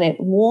is, when it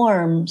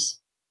warms,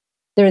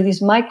 there are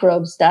these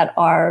microbes that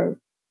are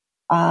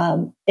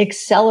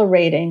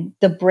accelerating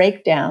the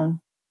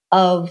breakdown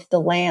of the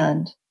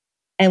land.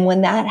 And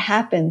when that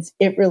happens,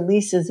 it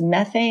releases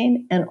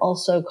methane and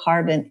also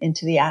carbon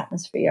into the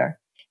atmosphere.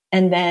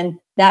 And then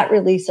that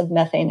release of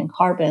methane and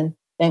carbon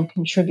then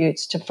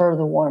contributes to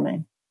further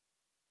warming.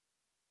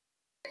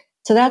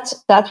 So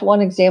that's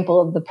one example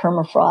of the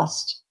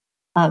permafrost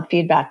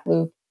feedback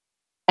loop.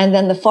 And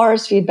then the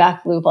forest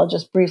feedback loop, I'll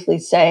just briefly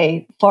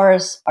say,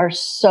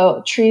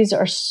 trees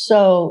are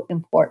so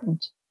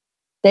important.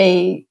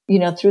 They,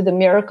 through the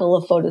miracle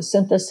of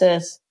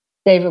photosynthesis,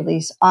 they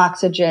release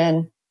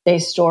oxygen, they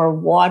store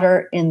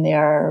water in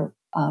their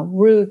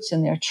roots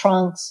and their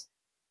trunks,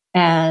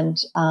 and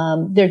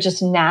they're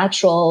just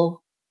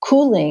natural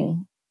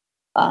cooling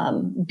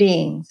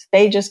beings.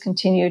 They just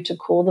continue to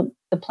cool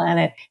the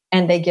planet,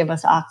 and they give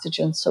us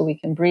oxygen so we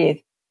can breathe.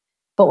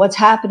 But what's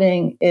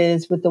happening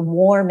is, with the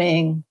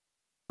warming,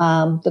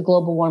 the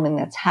global warming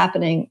that's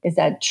happening, is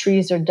that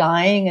trees are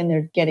dying and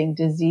they're getting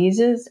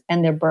diseases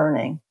and they're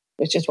burning,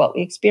 which is what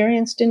we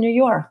experienced in New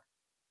York.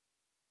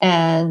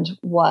 And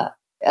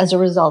as a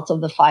result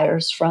of the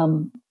fires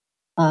from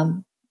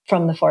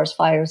the forest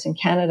fires in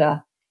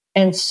Canada.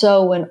 And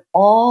so when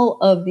all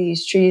of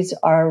these trees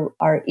are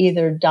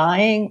either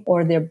dying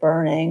or they're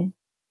burning,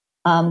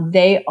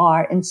 they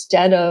are,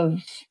 instead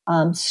of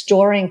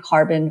storing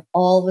carbon,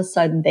 all of a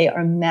sudden they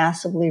are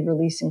massively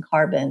releasing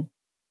carbon.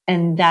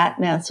 And that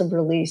massive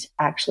release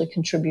actually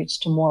contributes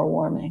to more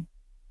warming.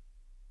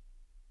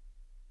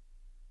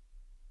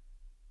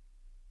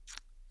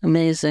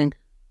 Amazing.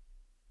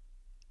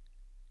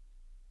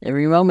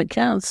 Every moment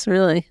counts,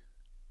 really.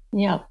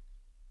 Yeah.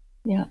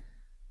 Yeah.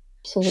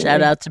 Absolutely.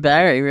 Shout out to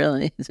Barry,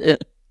 really. The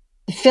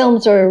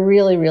films are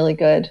really, really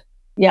good.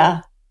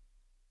 Yeah.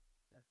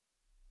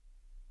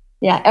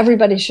 Yeah,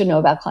 everybody should know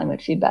about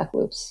climate feedback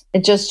loops.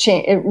 It just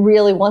changed. It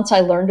really, once I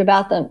learned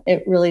about them,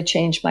 it really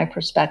changed my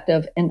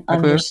perspective in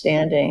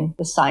understanding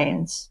the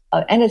science.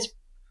 And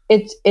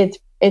it's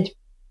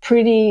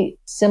pretty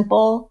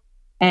simple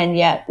and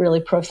yet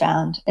really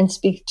profound, and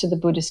speak to the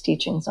Buddhist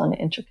teachings on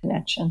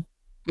interconnection.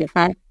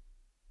 Okay.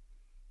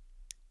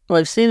 Well,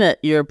 I've seen that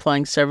you're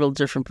applying several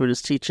different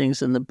Buddhist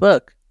teachings in the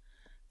book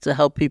to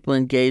help people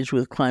engage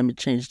with climate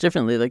change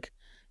differently. Like,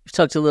 you've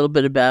talked a little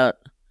bit about,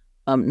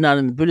 not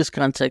in the Buddhist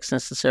context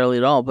necessarily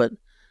at all, but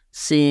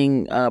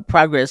seeing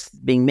progress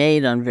being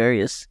made on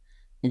various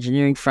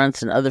engineering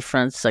fronts and other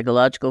fronts,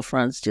 psychological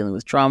fronts, dealing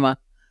with trauma.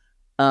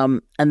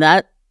 And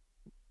that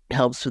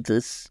helps with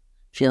this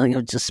feeling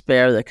of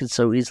despair that could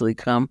so easily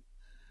come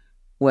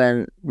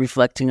when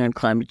reflecting on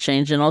climate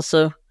change, and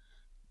also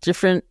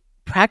different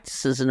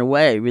practices in a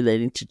way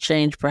relating to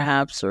change,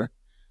 perhaps, or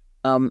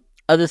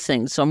other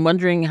things. So I'm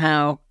wondering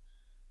how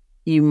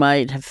you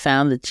might have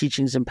found the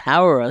teachings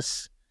empower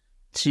us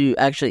to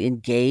actually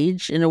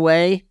engage in a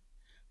way,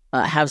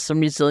 have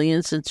some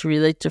resilience, and to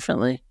relate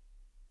differently.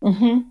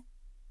 Mm-hmm.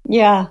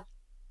 Yeah.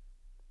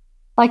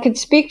 I could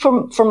speak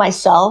for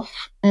myself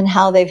and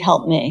how they've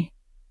helped me.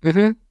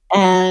 Mm-hmm.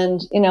 And,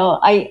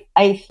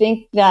 I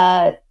think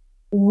that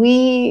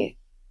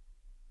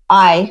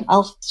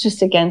I'll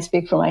just again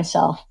speak for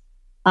myself.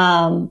 We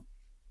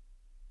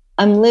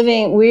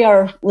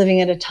are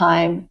living at a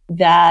time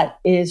that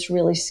is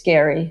really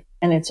scary,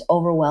 and it's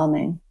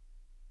overwhelming.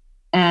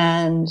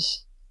 And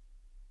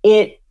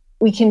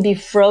we can be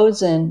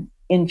frozen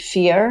in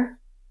fear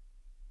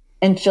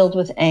and filled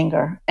with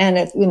anger.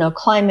 And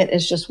climate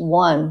is just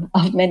one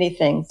of many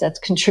things that's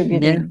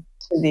contributing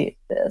to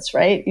this,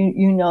 right?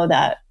 You know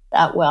that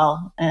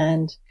well.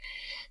 And,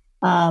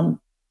 but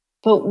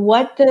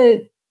what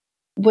the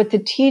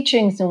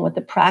teachings and what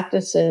the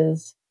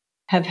practices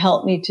have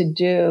helped me to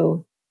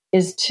do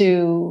is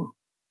to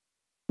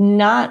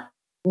not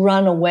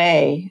run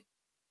away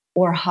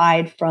or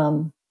hide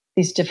from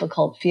these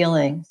difficult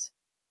feelings,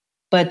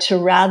 but to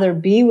rather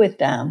be with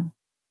them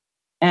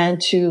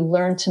and to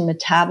learn to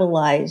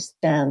metabolize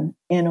them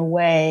in a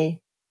way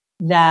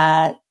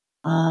that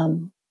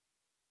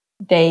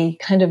they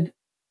kind of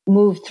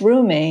move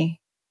through me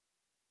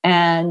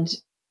and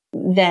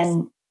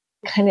then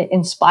kind of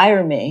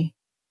inspire me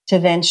to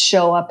then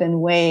show up in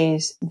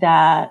ways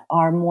that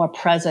are more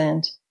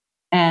present,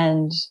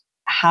 and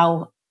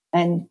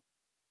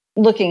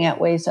looking at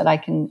ways that I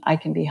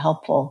can be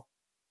helpful.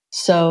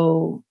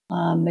 So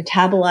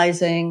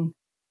metabolizing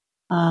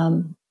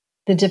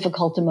the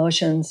difficult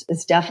emotions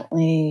is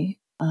definitely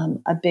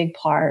a big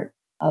part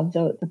of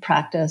the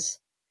practice.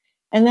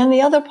 And then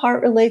the other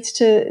part relates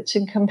to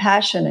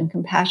compassion and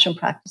compassion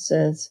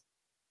practices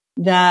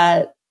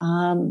that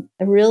I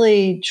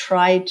really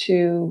try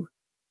to,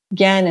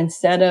 again,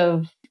 instead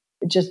of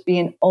just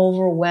being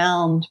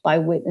overwhelmed by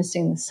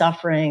witnessing the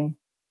suffering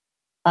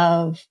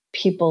of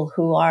people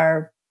who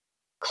are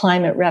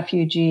climate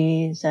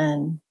refugees,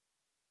 and,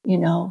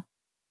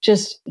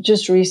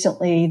 just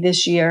recently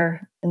this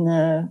year in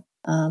the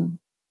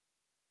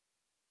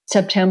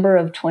September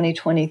of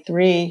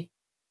 2023,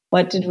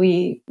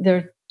 there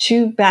are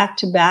two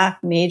back-to-back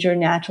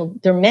there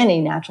are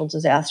many natural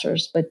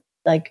disasters, but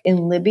like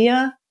in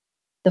Libya,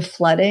 the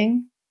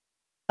flooding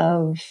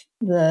of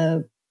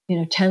the,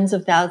 tens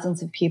of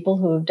thousands of people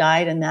who have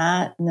died in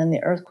that, and then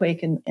the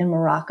earthquake in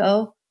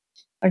Morocco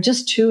are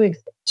just two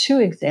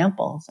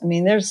examples. I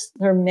mean, there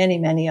are many,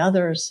 many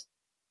others.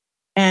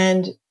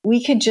 And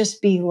we could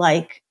just be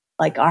like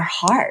our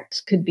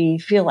hearts could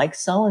feel like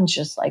someone's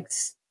just like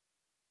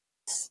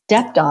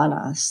stepped on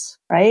us,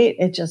 right?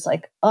 It's just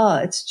like, oh,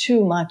 it's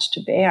too much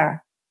to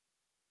bear.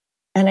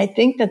 And I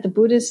think that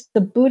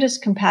the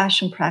Buddhist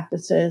compassion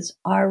practices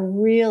are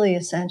really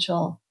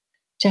essential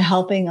to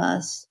helping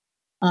us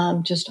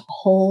just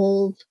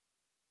hold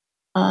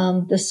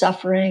the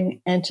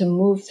suffering, and to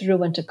move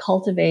through and to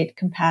cultivate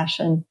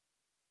compassion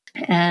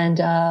and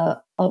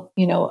an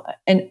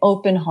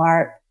open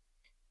heart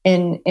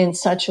in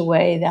such a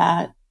way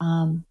that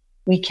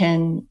we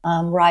can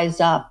rise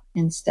up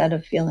instead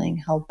of feeling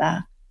held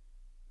back.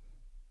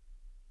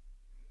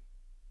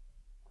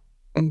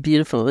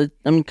 Beautiful.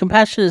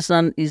 Compassion is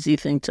not an easy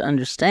thing to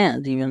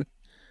understand, even.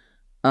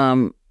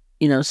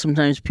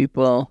 Sometimes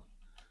people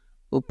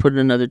will put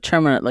another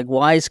term on it, like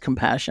wise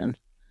compassion.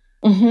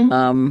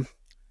 Mm-hmm.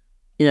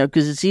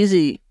 Because it's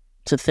easy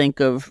to think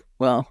of,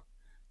 well,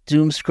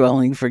 doom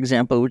scrolling, for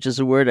example, which is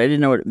a word I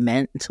didn't know what it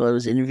meant until I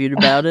was interviewed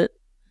about it.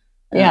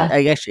 Yeah.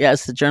 I actually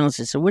asked the journalist,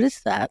 I said, what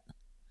is that?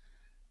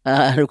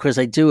 And of course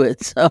I do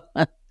it. So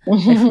I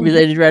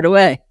related right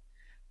away.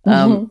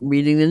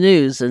 Reading the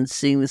news and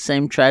seeing the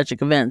same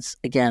tragic events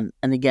again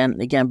and again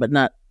and again, but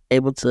not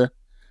able to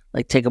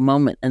take a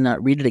moment and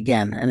not read it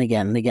again and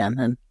again and again,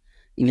 and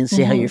even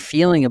see how you're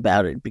feeling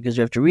about it, because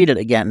you have to read it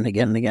again and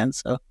again and again.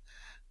 So,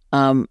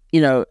 and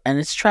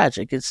it's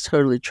tragic. It's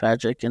totally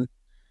tragic.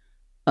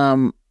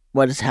 And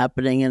what is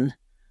happening. And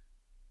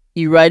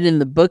you write in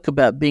the book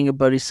about being a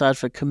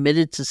bodhisattva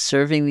committed to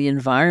serving the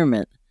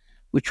environment,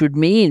 which would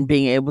mean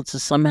being able to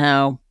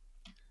somehow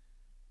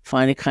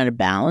find a kind of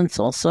balance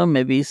also,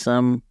 maybe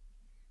some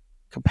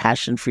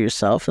compassion for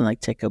yourself and like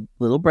take a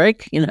little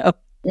break,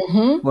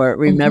 Mm-hmm. or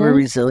remember Mm-hmm.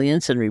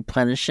 resilience and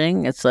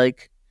replenishing. It's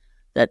like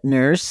that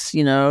nurse, if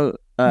you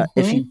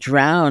Mm-hmm.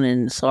 drown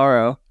in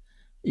sorrow,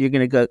 you're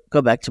going to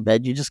go back to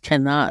bed. You just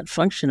cannot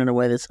function in a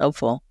way that's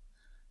helpful.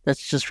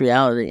 That's just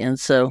reality. And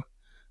so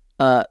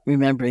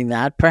remembering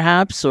that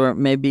perhaps, or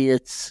maybe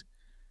it's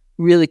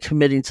really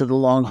committing to the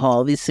long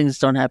haul. These things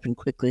don't happen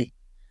quickly.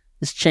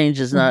 This change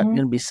is not Mm-hmm.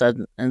 going to be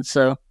sudden. And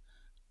so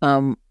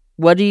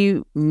what do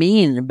you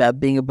mean about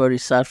being a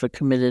bodhisattva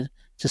committed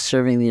to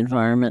serving the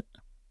environment?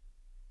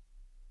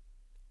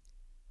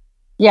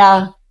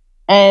 Yeah.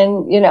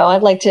 And,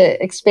 I'd like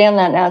to expand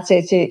that now,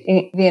 say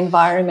to the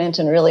environment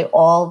and really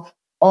all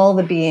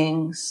the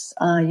beings,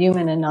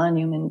 human and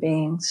non-human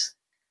beings.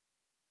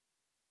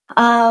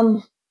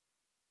 Um,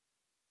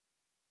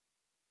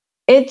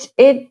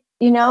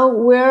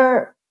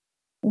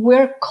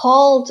 we're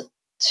called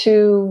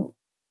to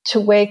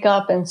wake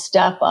up and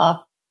step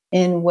up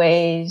in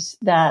ways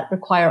that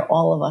require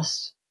all of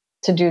us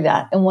to do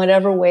that in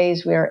whatever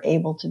ways we are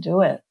able to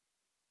do it.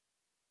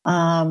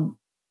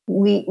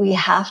 We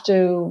have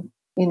to,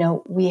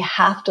 we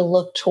have to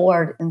look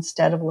toward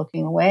instead of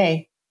looking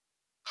away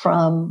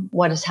from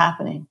what is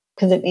happening,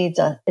 because it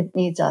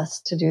needs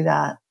us to do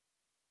that.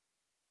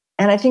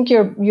 And I think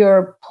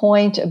your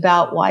point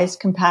about wise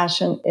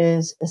compassion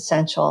is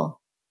essential.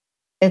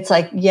 It's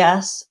like,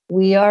 yes,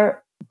 we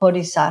are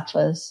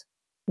bodhisattvas.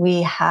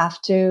 We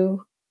have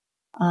to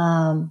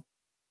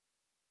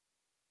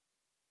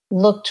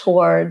look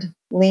toward,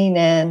 lean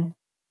in,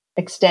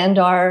 extend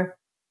our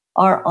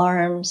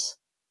arms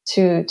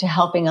to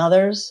helping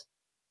others.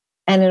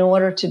 And in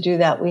order to do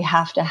that, we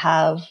have to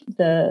have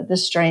the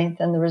strength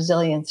and the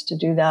resilience to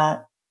do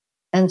that.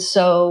 And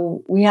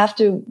so we have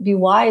to be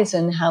wise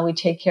in how we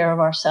take care of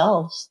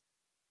ourselves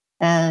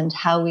and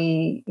how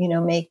we,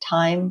 make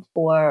time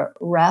for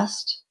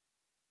rest,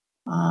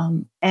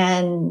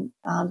 and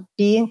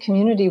be in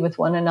community with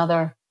one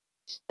another.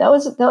 That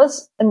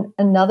was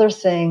another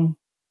thing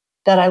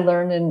that I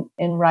learned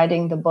in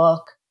writing the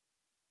book.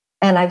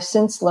 And I've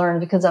since learned,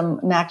 because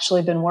I'm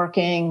actually been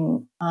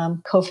working,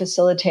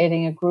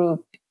 co-facilitating a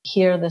group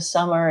here this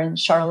summer in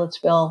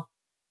Charlottesville,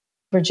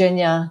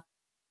 Virginia.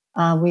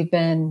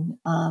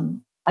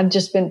 I've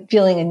just been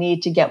feeling a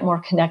need to get more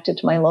connected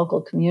to my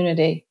local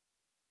community.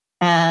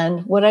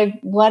 And what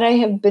I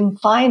have been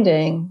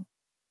finding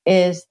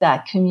is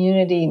that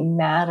community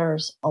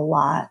matters a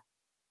lot,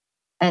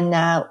 and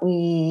that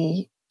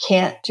we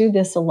can't do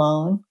this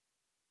alone.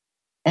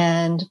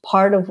 And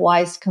part of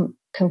wise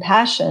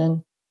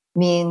compassion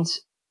means,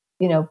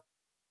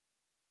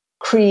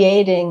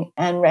 creating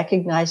and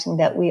recognizing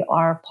that we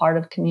are part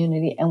of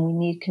community and we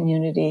need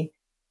community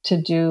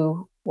to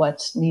do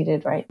what's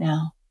needed right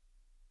now.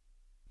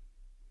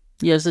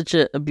 You have such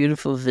a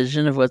beautiful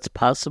vision of what's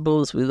possible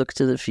as we look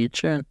to the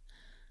future. And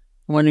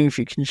I'm wondering if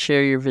you can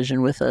share your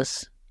vision with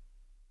us.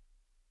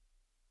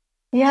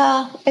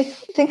 Yeah, I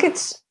think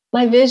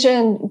my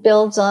vision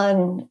builds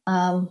on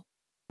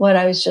what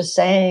I was just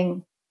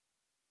saying,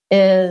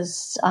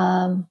 is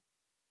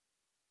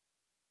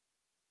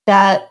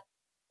that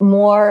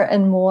more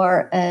and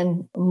more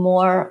and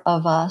more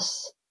of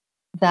us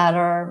that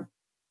are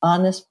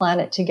on this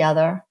planet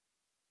together,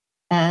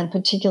 and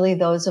particularly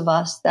those of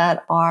us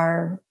that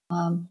are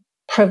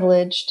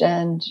privileged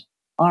and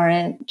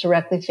aren't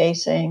directly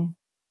facing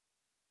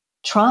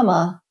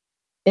trauma,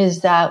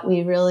 is that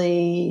we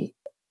really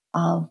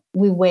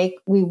we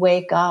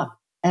wake up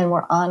and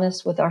we're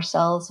honest with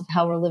ourselves of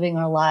how we're living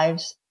our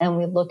lives, and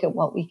we look at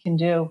what we can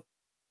do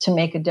to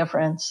make a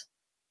difference.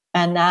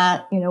 And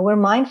that, we're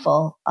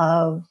mindful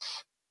of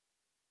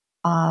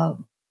our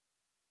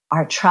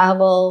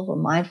travel, we're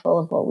mindful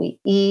of what we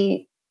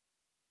eat,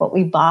 what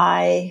we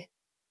buy,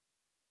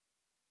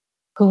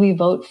 who we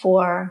vote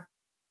for,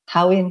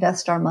 how we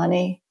invest our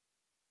money.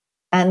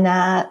 And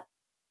that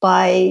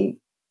by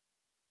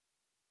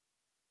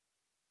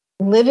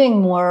living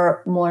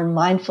more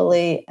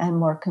mindfully and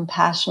more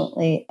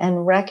compassionately,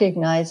 and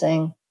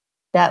recognizing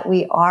that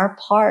we are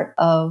part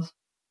of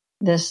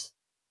this,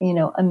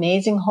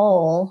 amazing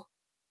whole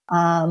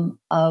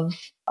of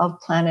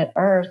planet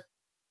Earth,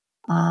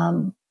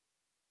 that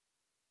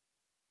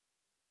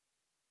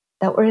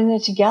we're in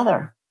it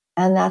together,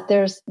 and that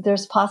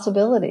there's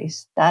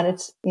possibilities, that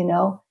it's,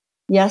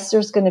 yes,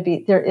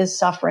 there is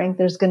suffering,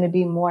 there's going to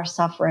be more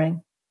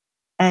suffering.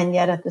 And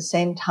yet at the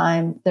same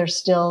time, there's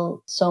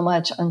still so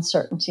much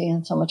uncertainty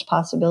and so much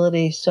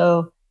possibility.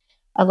 So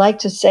I'd like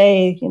to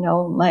say,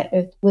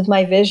 with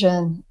my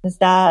vision, is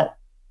that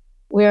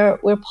we're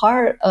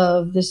part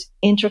of this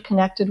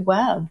interconnected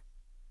web,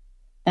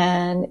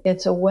 and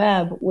it's a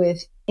web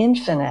with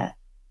infinite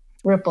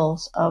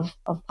ripples of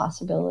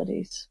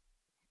possibilities.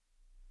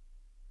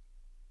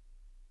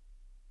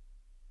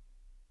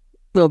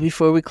 Well,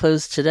 before we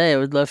close today, I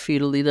would love for you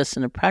to lead us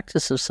in a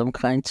practice of some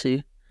kind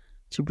to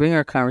bring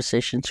our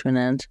conversation to an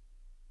end.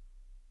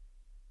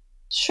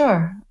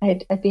 Sure,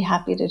 I'd be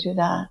happy to do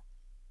that.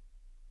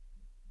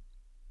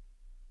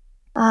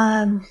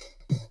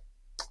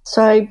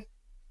 So I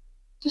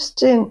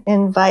just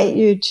invite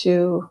you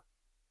to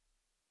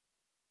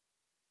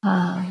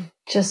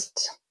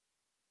just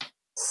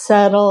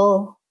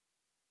settle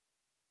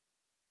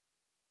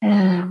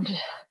and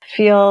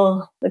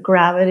feel the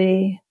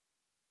gravity,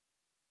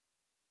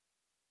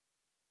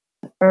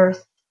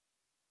 earth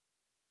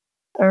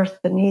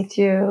beneath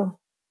you.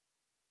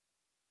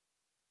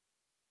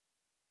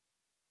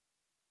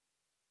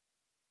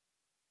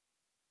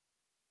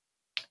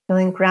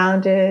 Feeling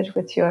grounded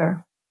with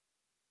your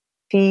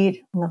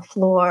feet on the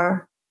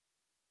floor,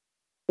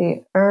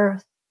 the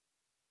earth,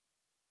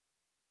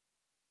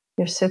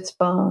 your sits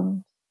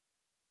bones.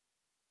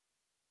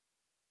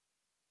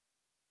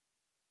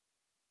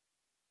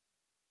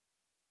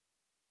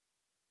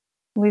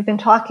 We've been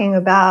talking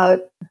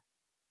about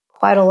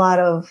quite a lot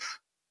of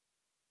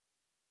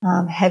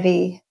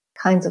heavy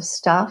kinds of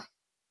stuff.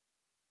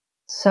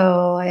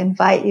 So I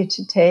invite you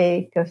to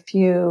take a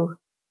few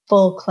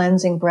full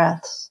cleansing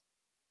breaths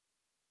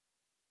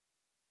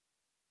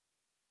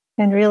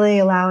and really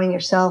allowing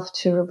yourself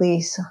to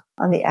release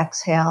on the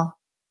exhale.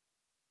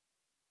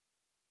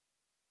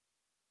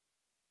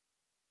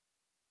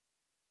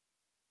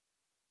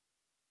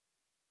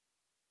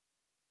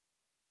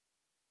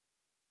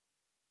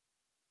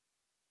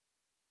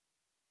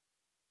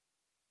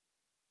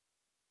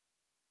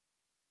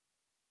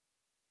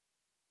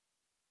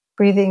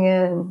 Breathing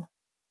in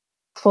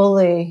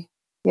fully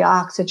the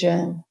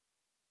oxygen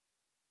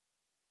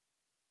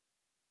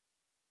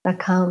that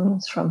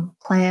comes from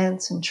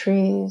plants and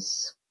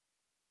trees.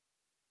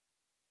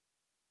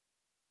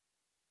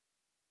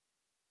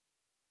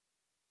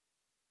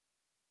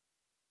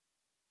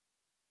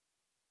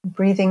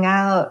 Breathing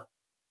out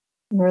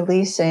and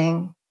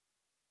releasing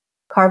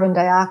carbon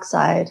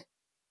dioxide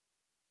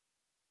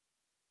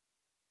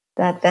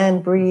that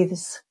then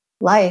breathes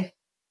life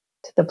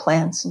to the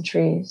plants and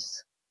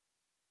trees.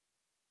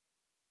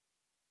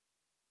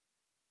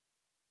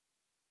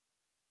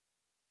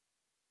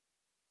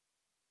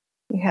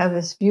 We have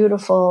this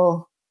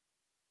beautiful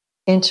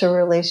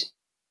interrelationship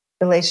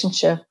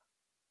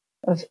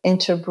of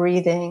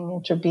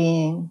interbreathing,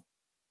 interbeing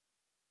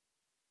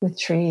with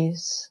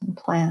trees and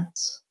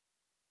plants.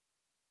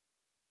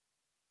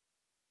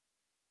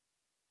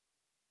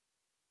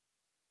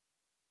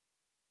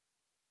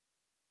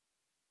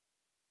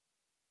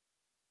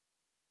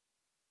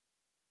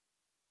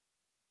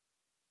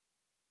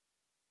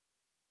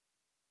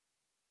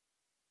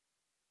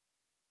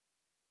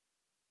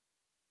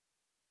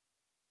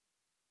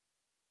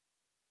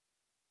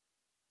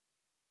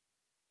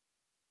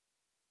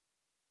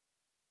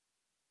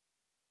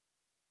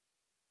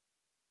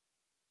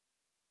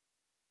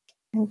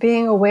 And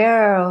being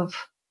aware of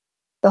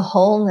the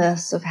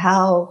wholeness of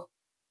how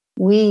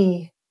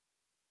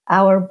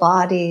our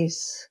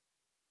bodies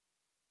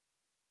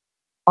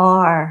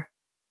are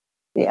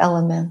the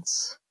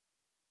elements.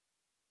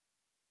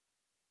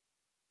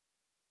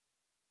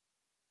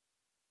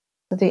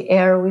 The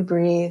air we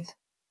breathe,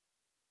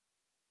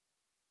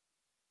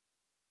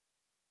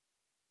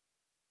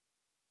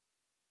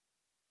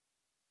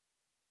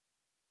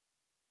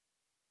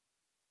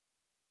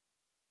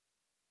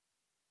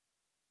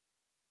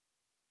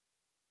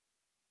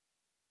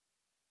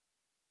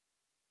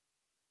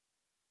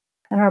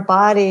 and our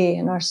body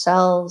and our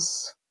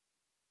cells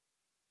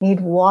need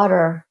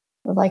water.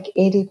 We're like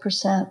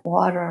 80%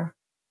 water.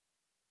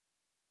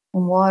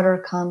 And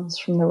water comes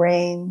from the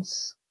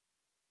rains.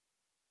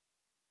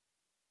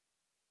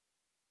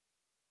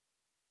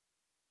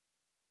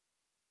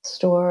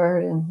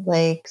 Stored in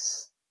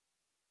lakes,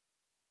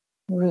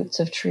 roots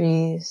of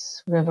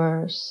trees,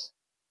 rivers.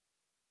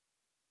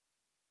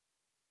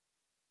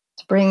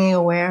 It's bringing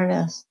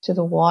awareness to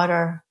the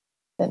water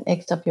that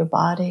makes up your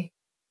body.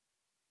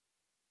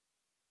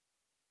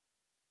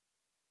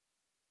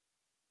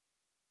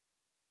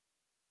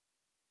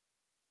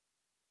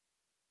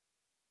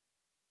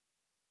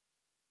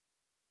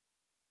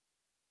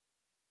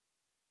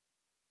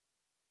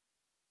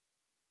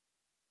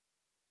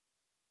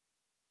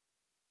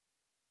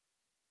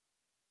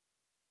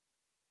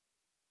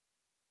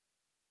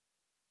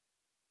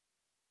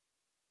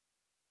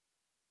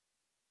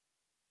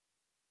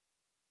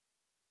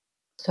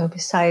 So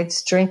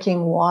besides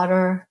drinking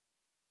water,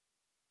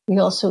 we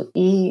also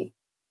eat,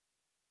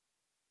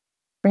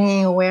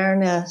 bringing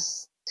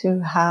awareness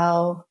to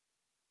how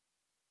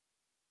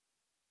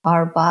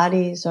our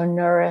bodies are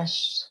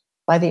nourished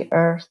by the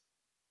earth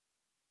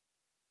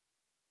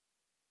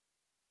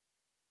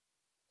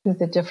through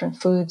the different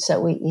foods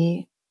that we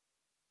eat.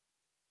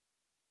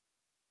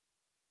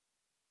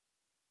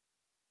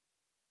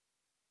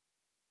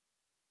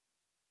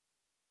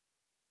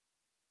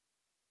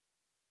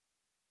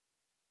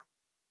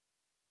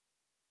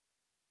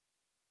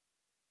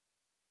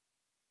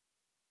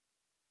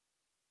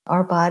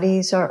 Our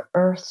bodies are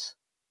earth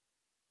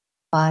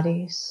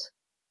bodies.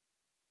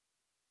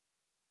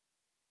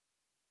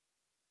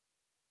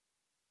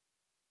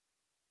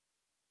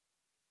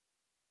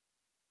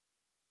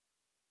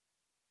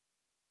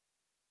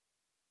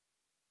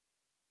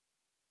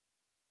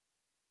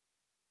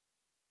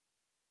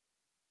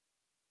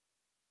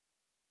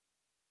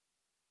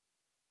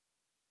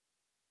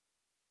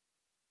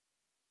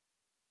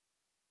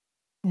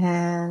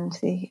 And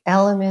the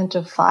element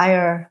of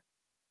fire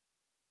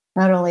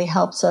not only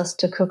helps us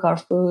to cook our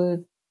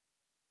food,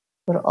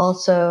 but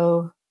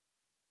also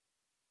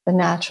the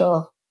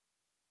natural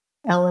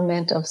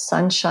element of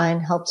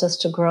sunshine helps us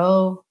to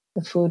grow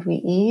the food we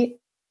eat.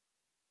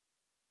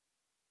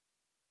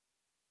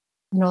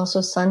 And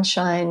also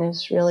sunshine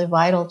is really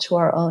vital to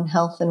our own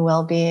health and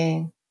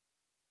well-being.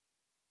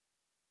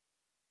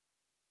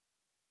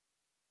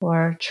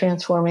 We're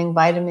transforming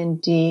vitamin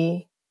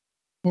D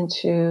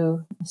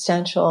into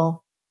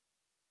essential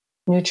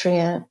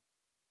nutrient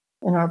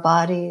in our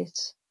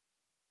bodies.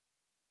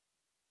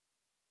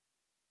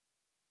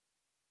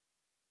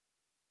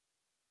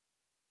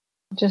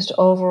 Just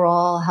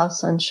overall, how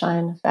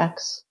sunshine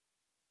affects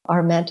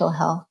our mental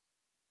health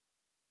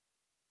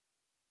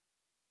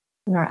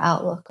and our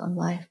outlook on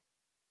life.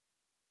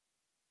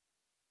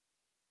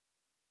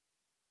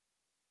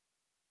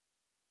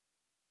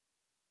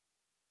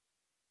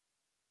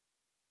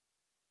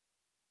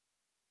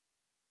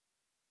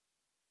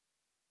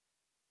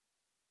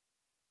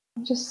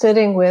 Just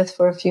sitting with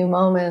for a few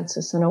moments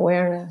is an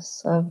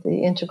awareness of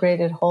the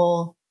integrated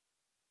whole,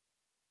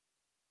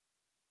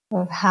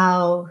 of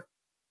how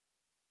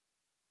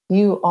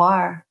you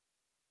are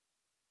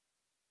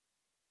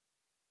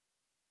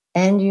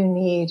and you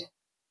need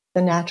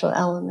the natural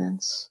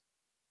elements.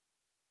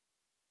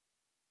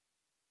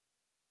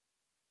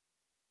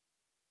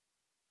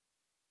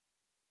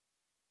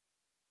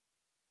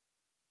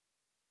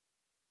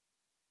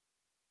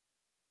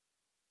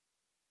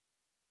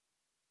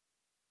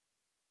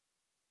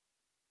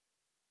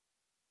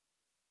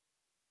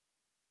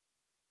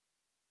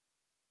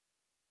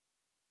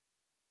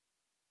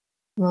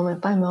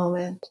 Moment by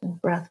moment and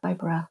breath by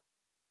breath.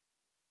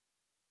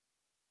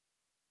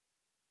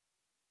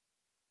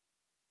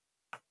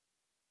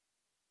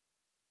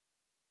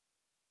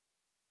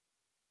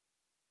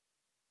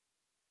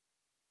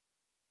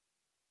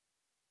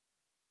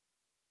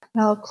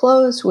 And I'll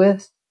close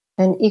with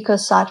an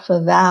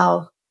Ekasattva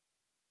vow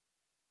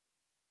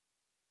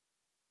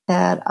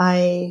that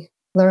I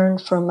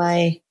learned from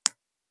my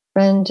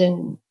friend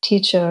and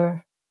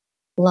teacher,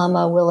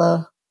 Lama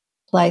Willa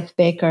Blythe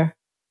Baker.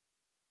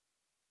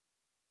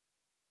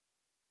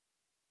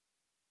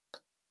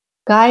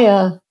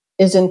 Gaia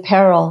is in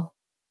peril.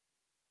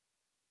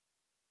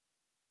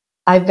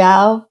 I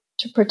vow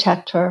to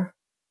protect her.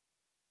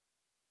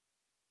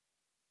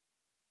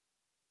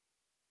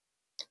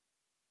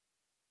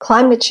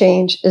 Climate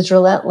change is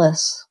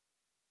relentless.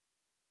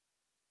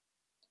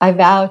 I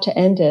vow to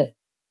end it.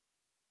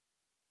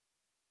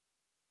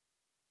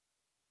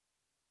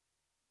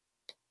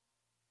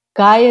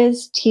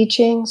 Gaia's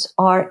teachings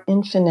are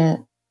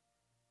infinite.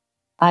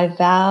 I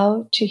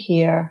vow to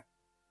hear.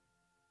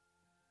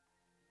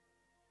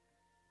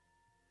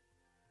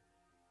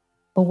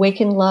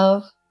 Awakened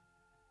love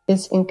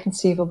is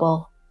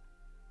inconceivable.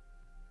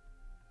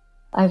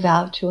 I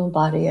vow to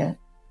embody it.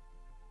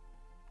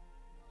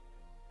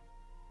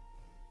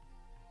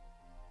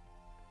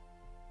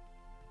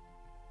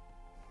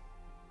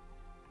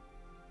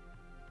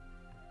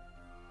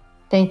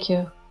 Thank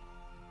you.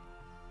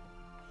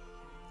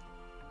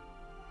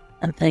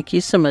 And thank you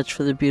so much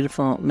for the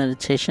beautiful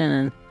meditation,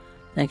 and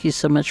thank you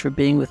so much for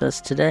being with us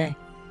today.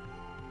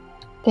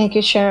 Thank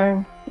you,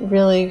 Sharon. It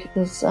really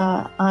is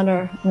an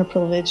honor and a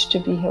privilege to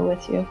be here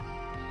with you.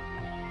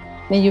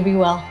 May you be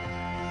well.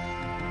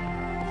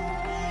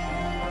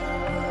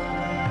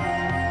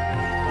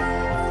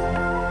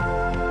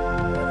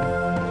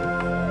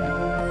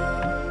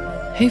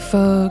 Hey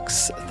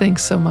folks,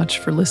 thanks so much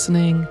for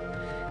listening.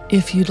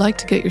 If you'd like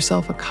to get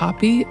yourself a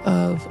copy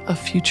of A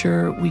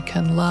Future We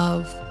Can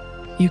Love,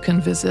 you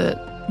can visit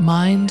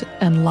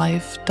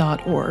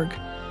mindandlife.org.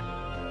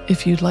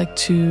 If you'd like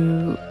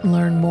to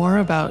learn more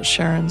about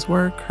Sharon's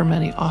work, her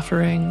many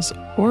offerings,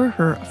 or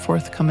her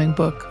forthcoming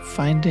book,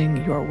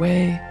 Finding Your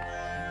Way,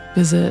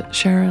 visit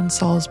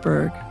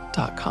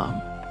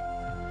SharonSalzberg.com.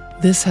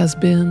 This has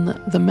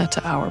been the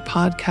Metta Hour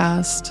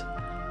podcast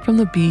from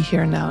the Be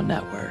Here Now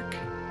Network.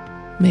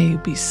 May you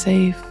be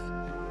safe,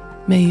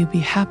 may you be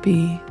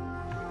happy,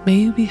 may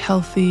you be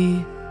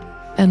healthy,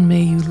 and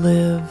may you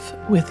live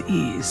with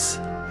ease.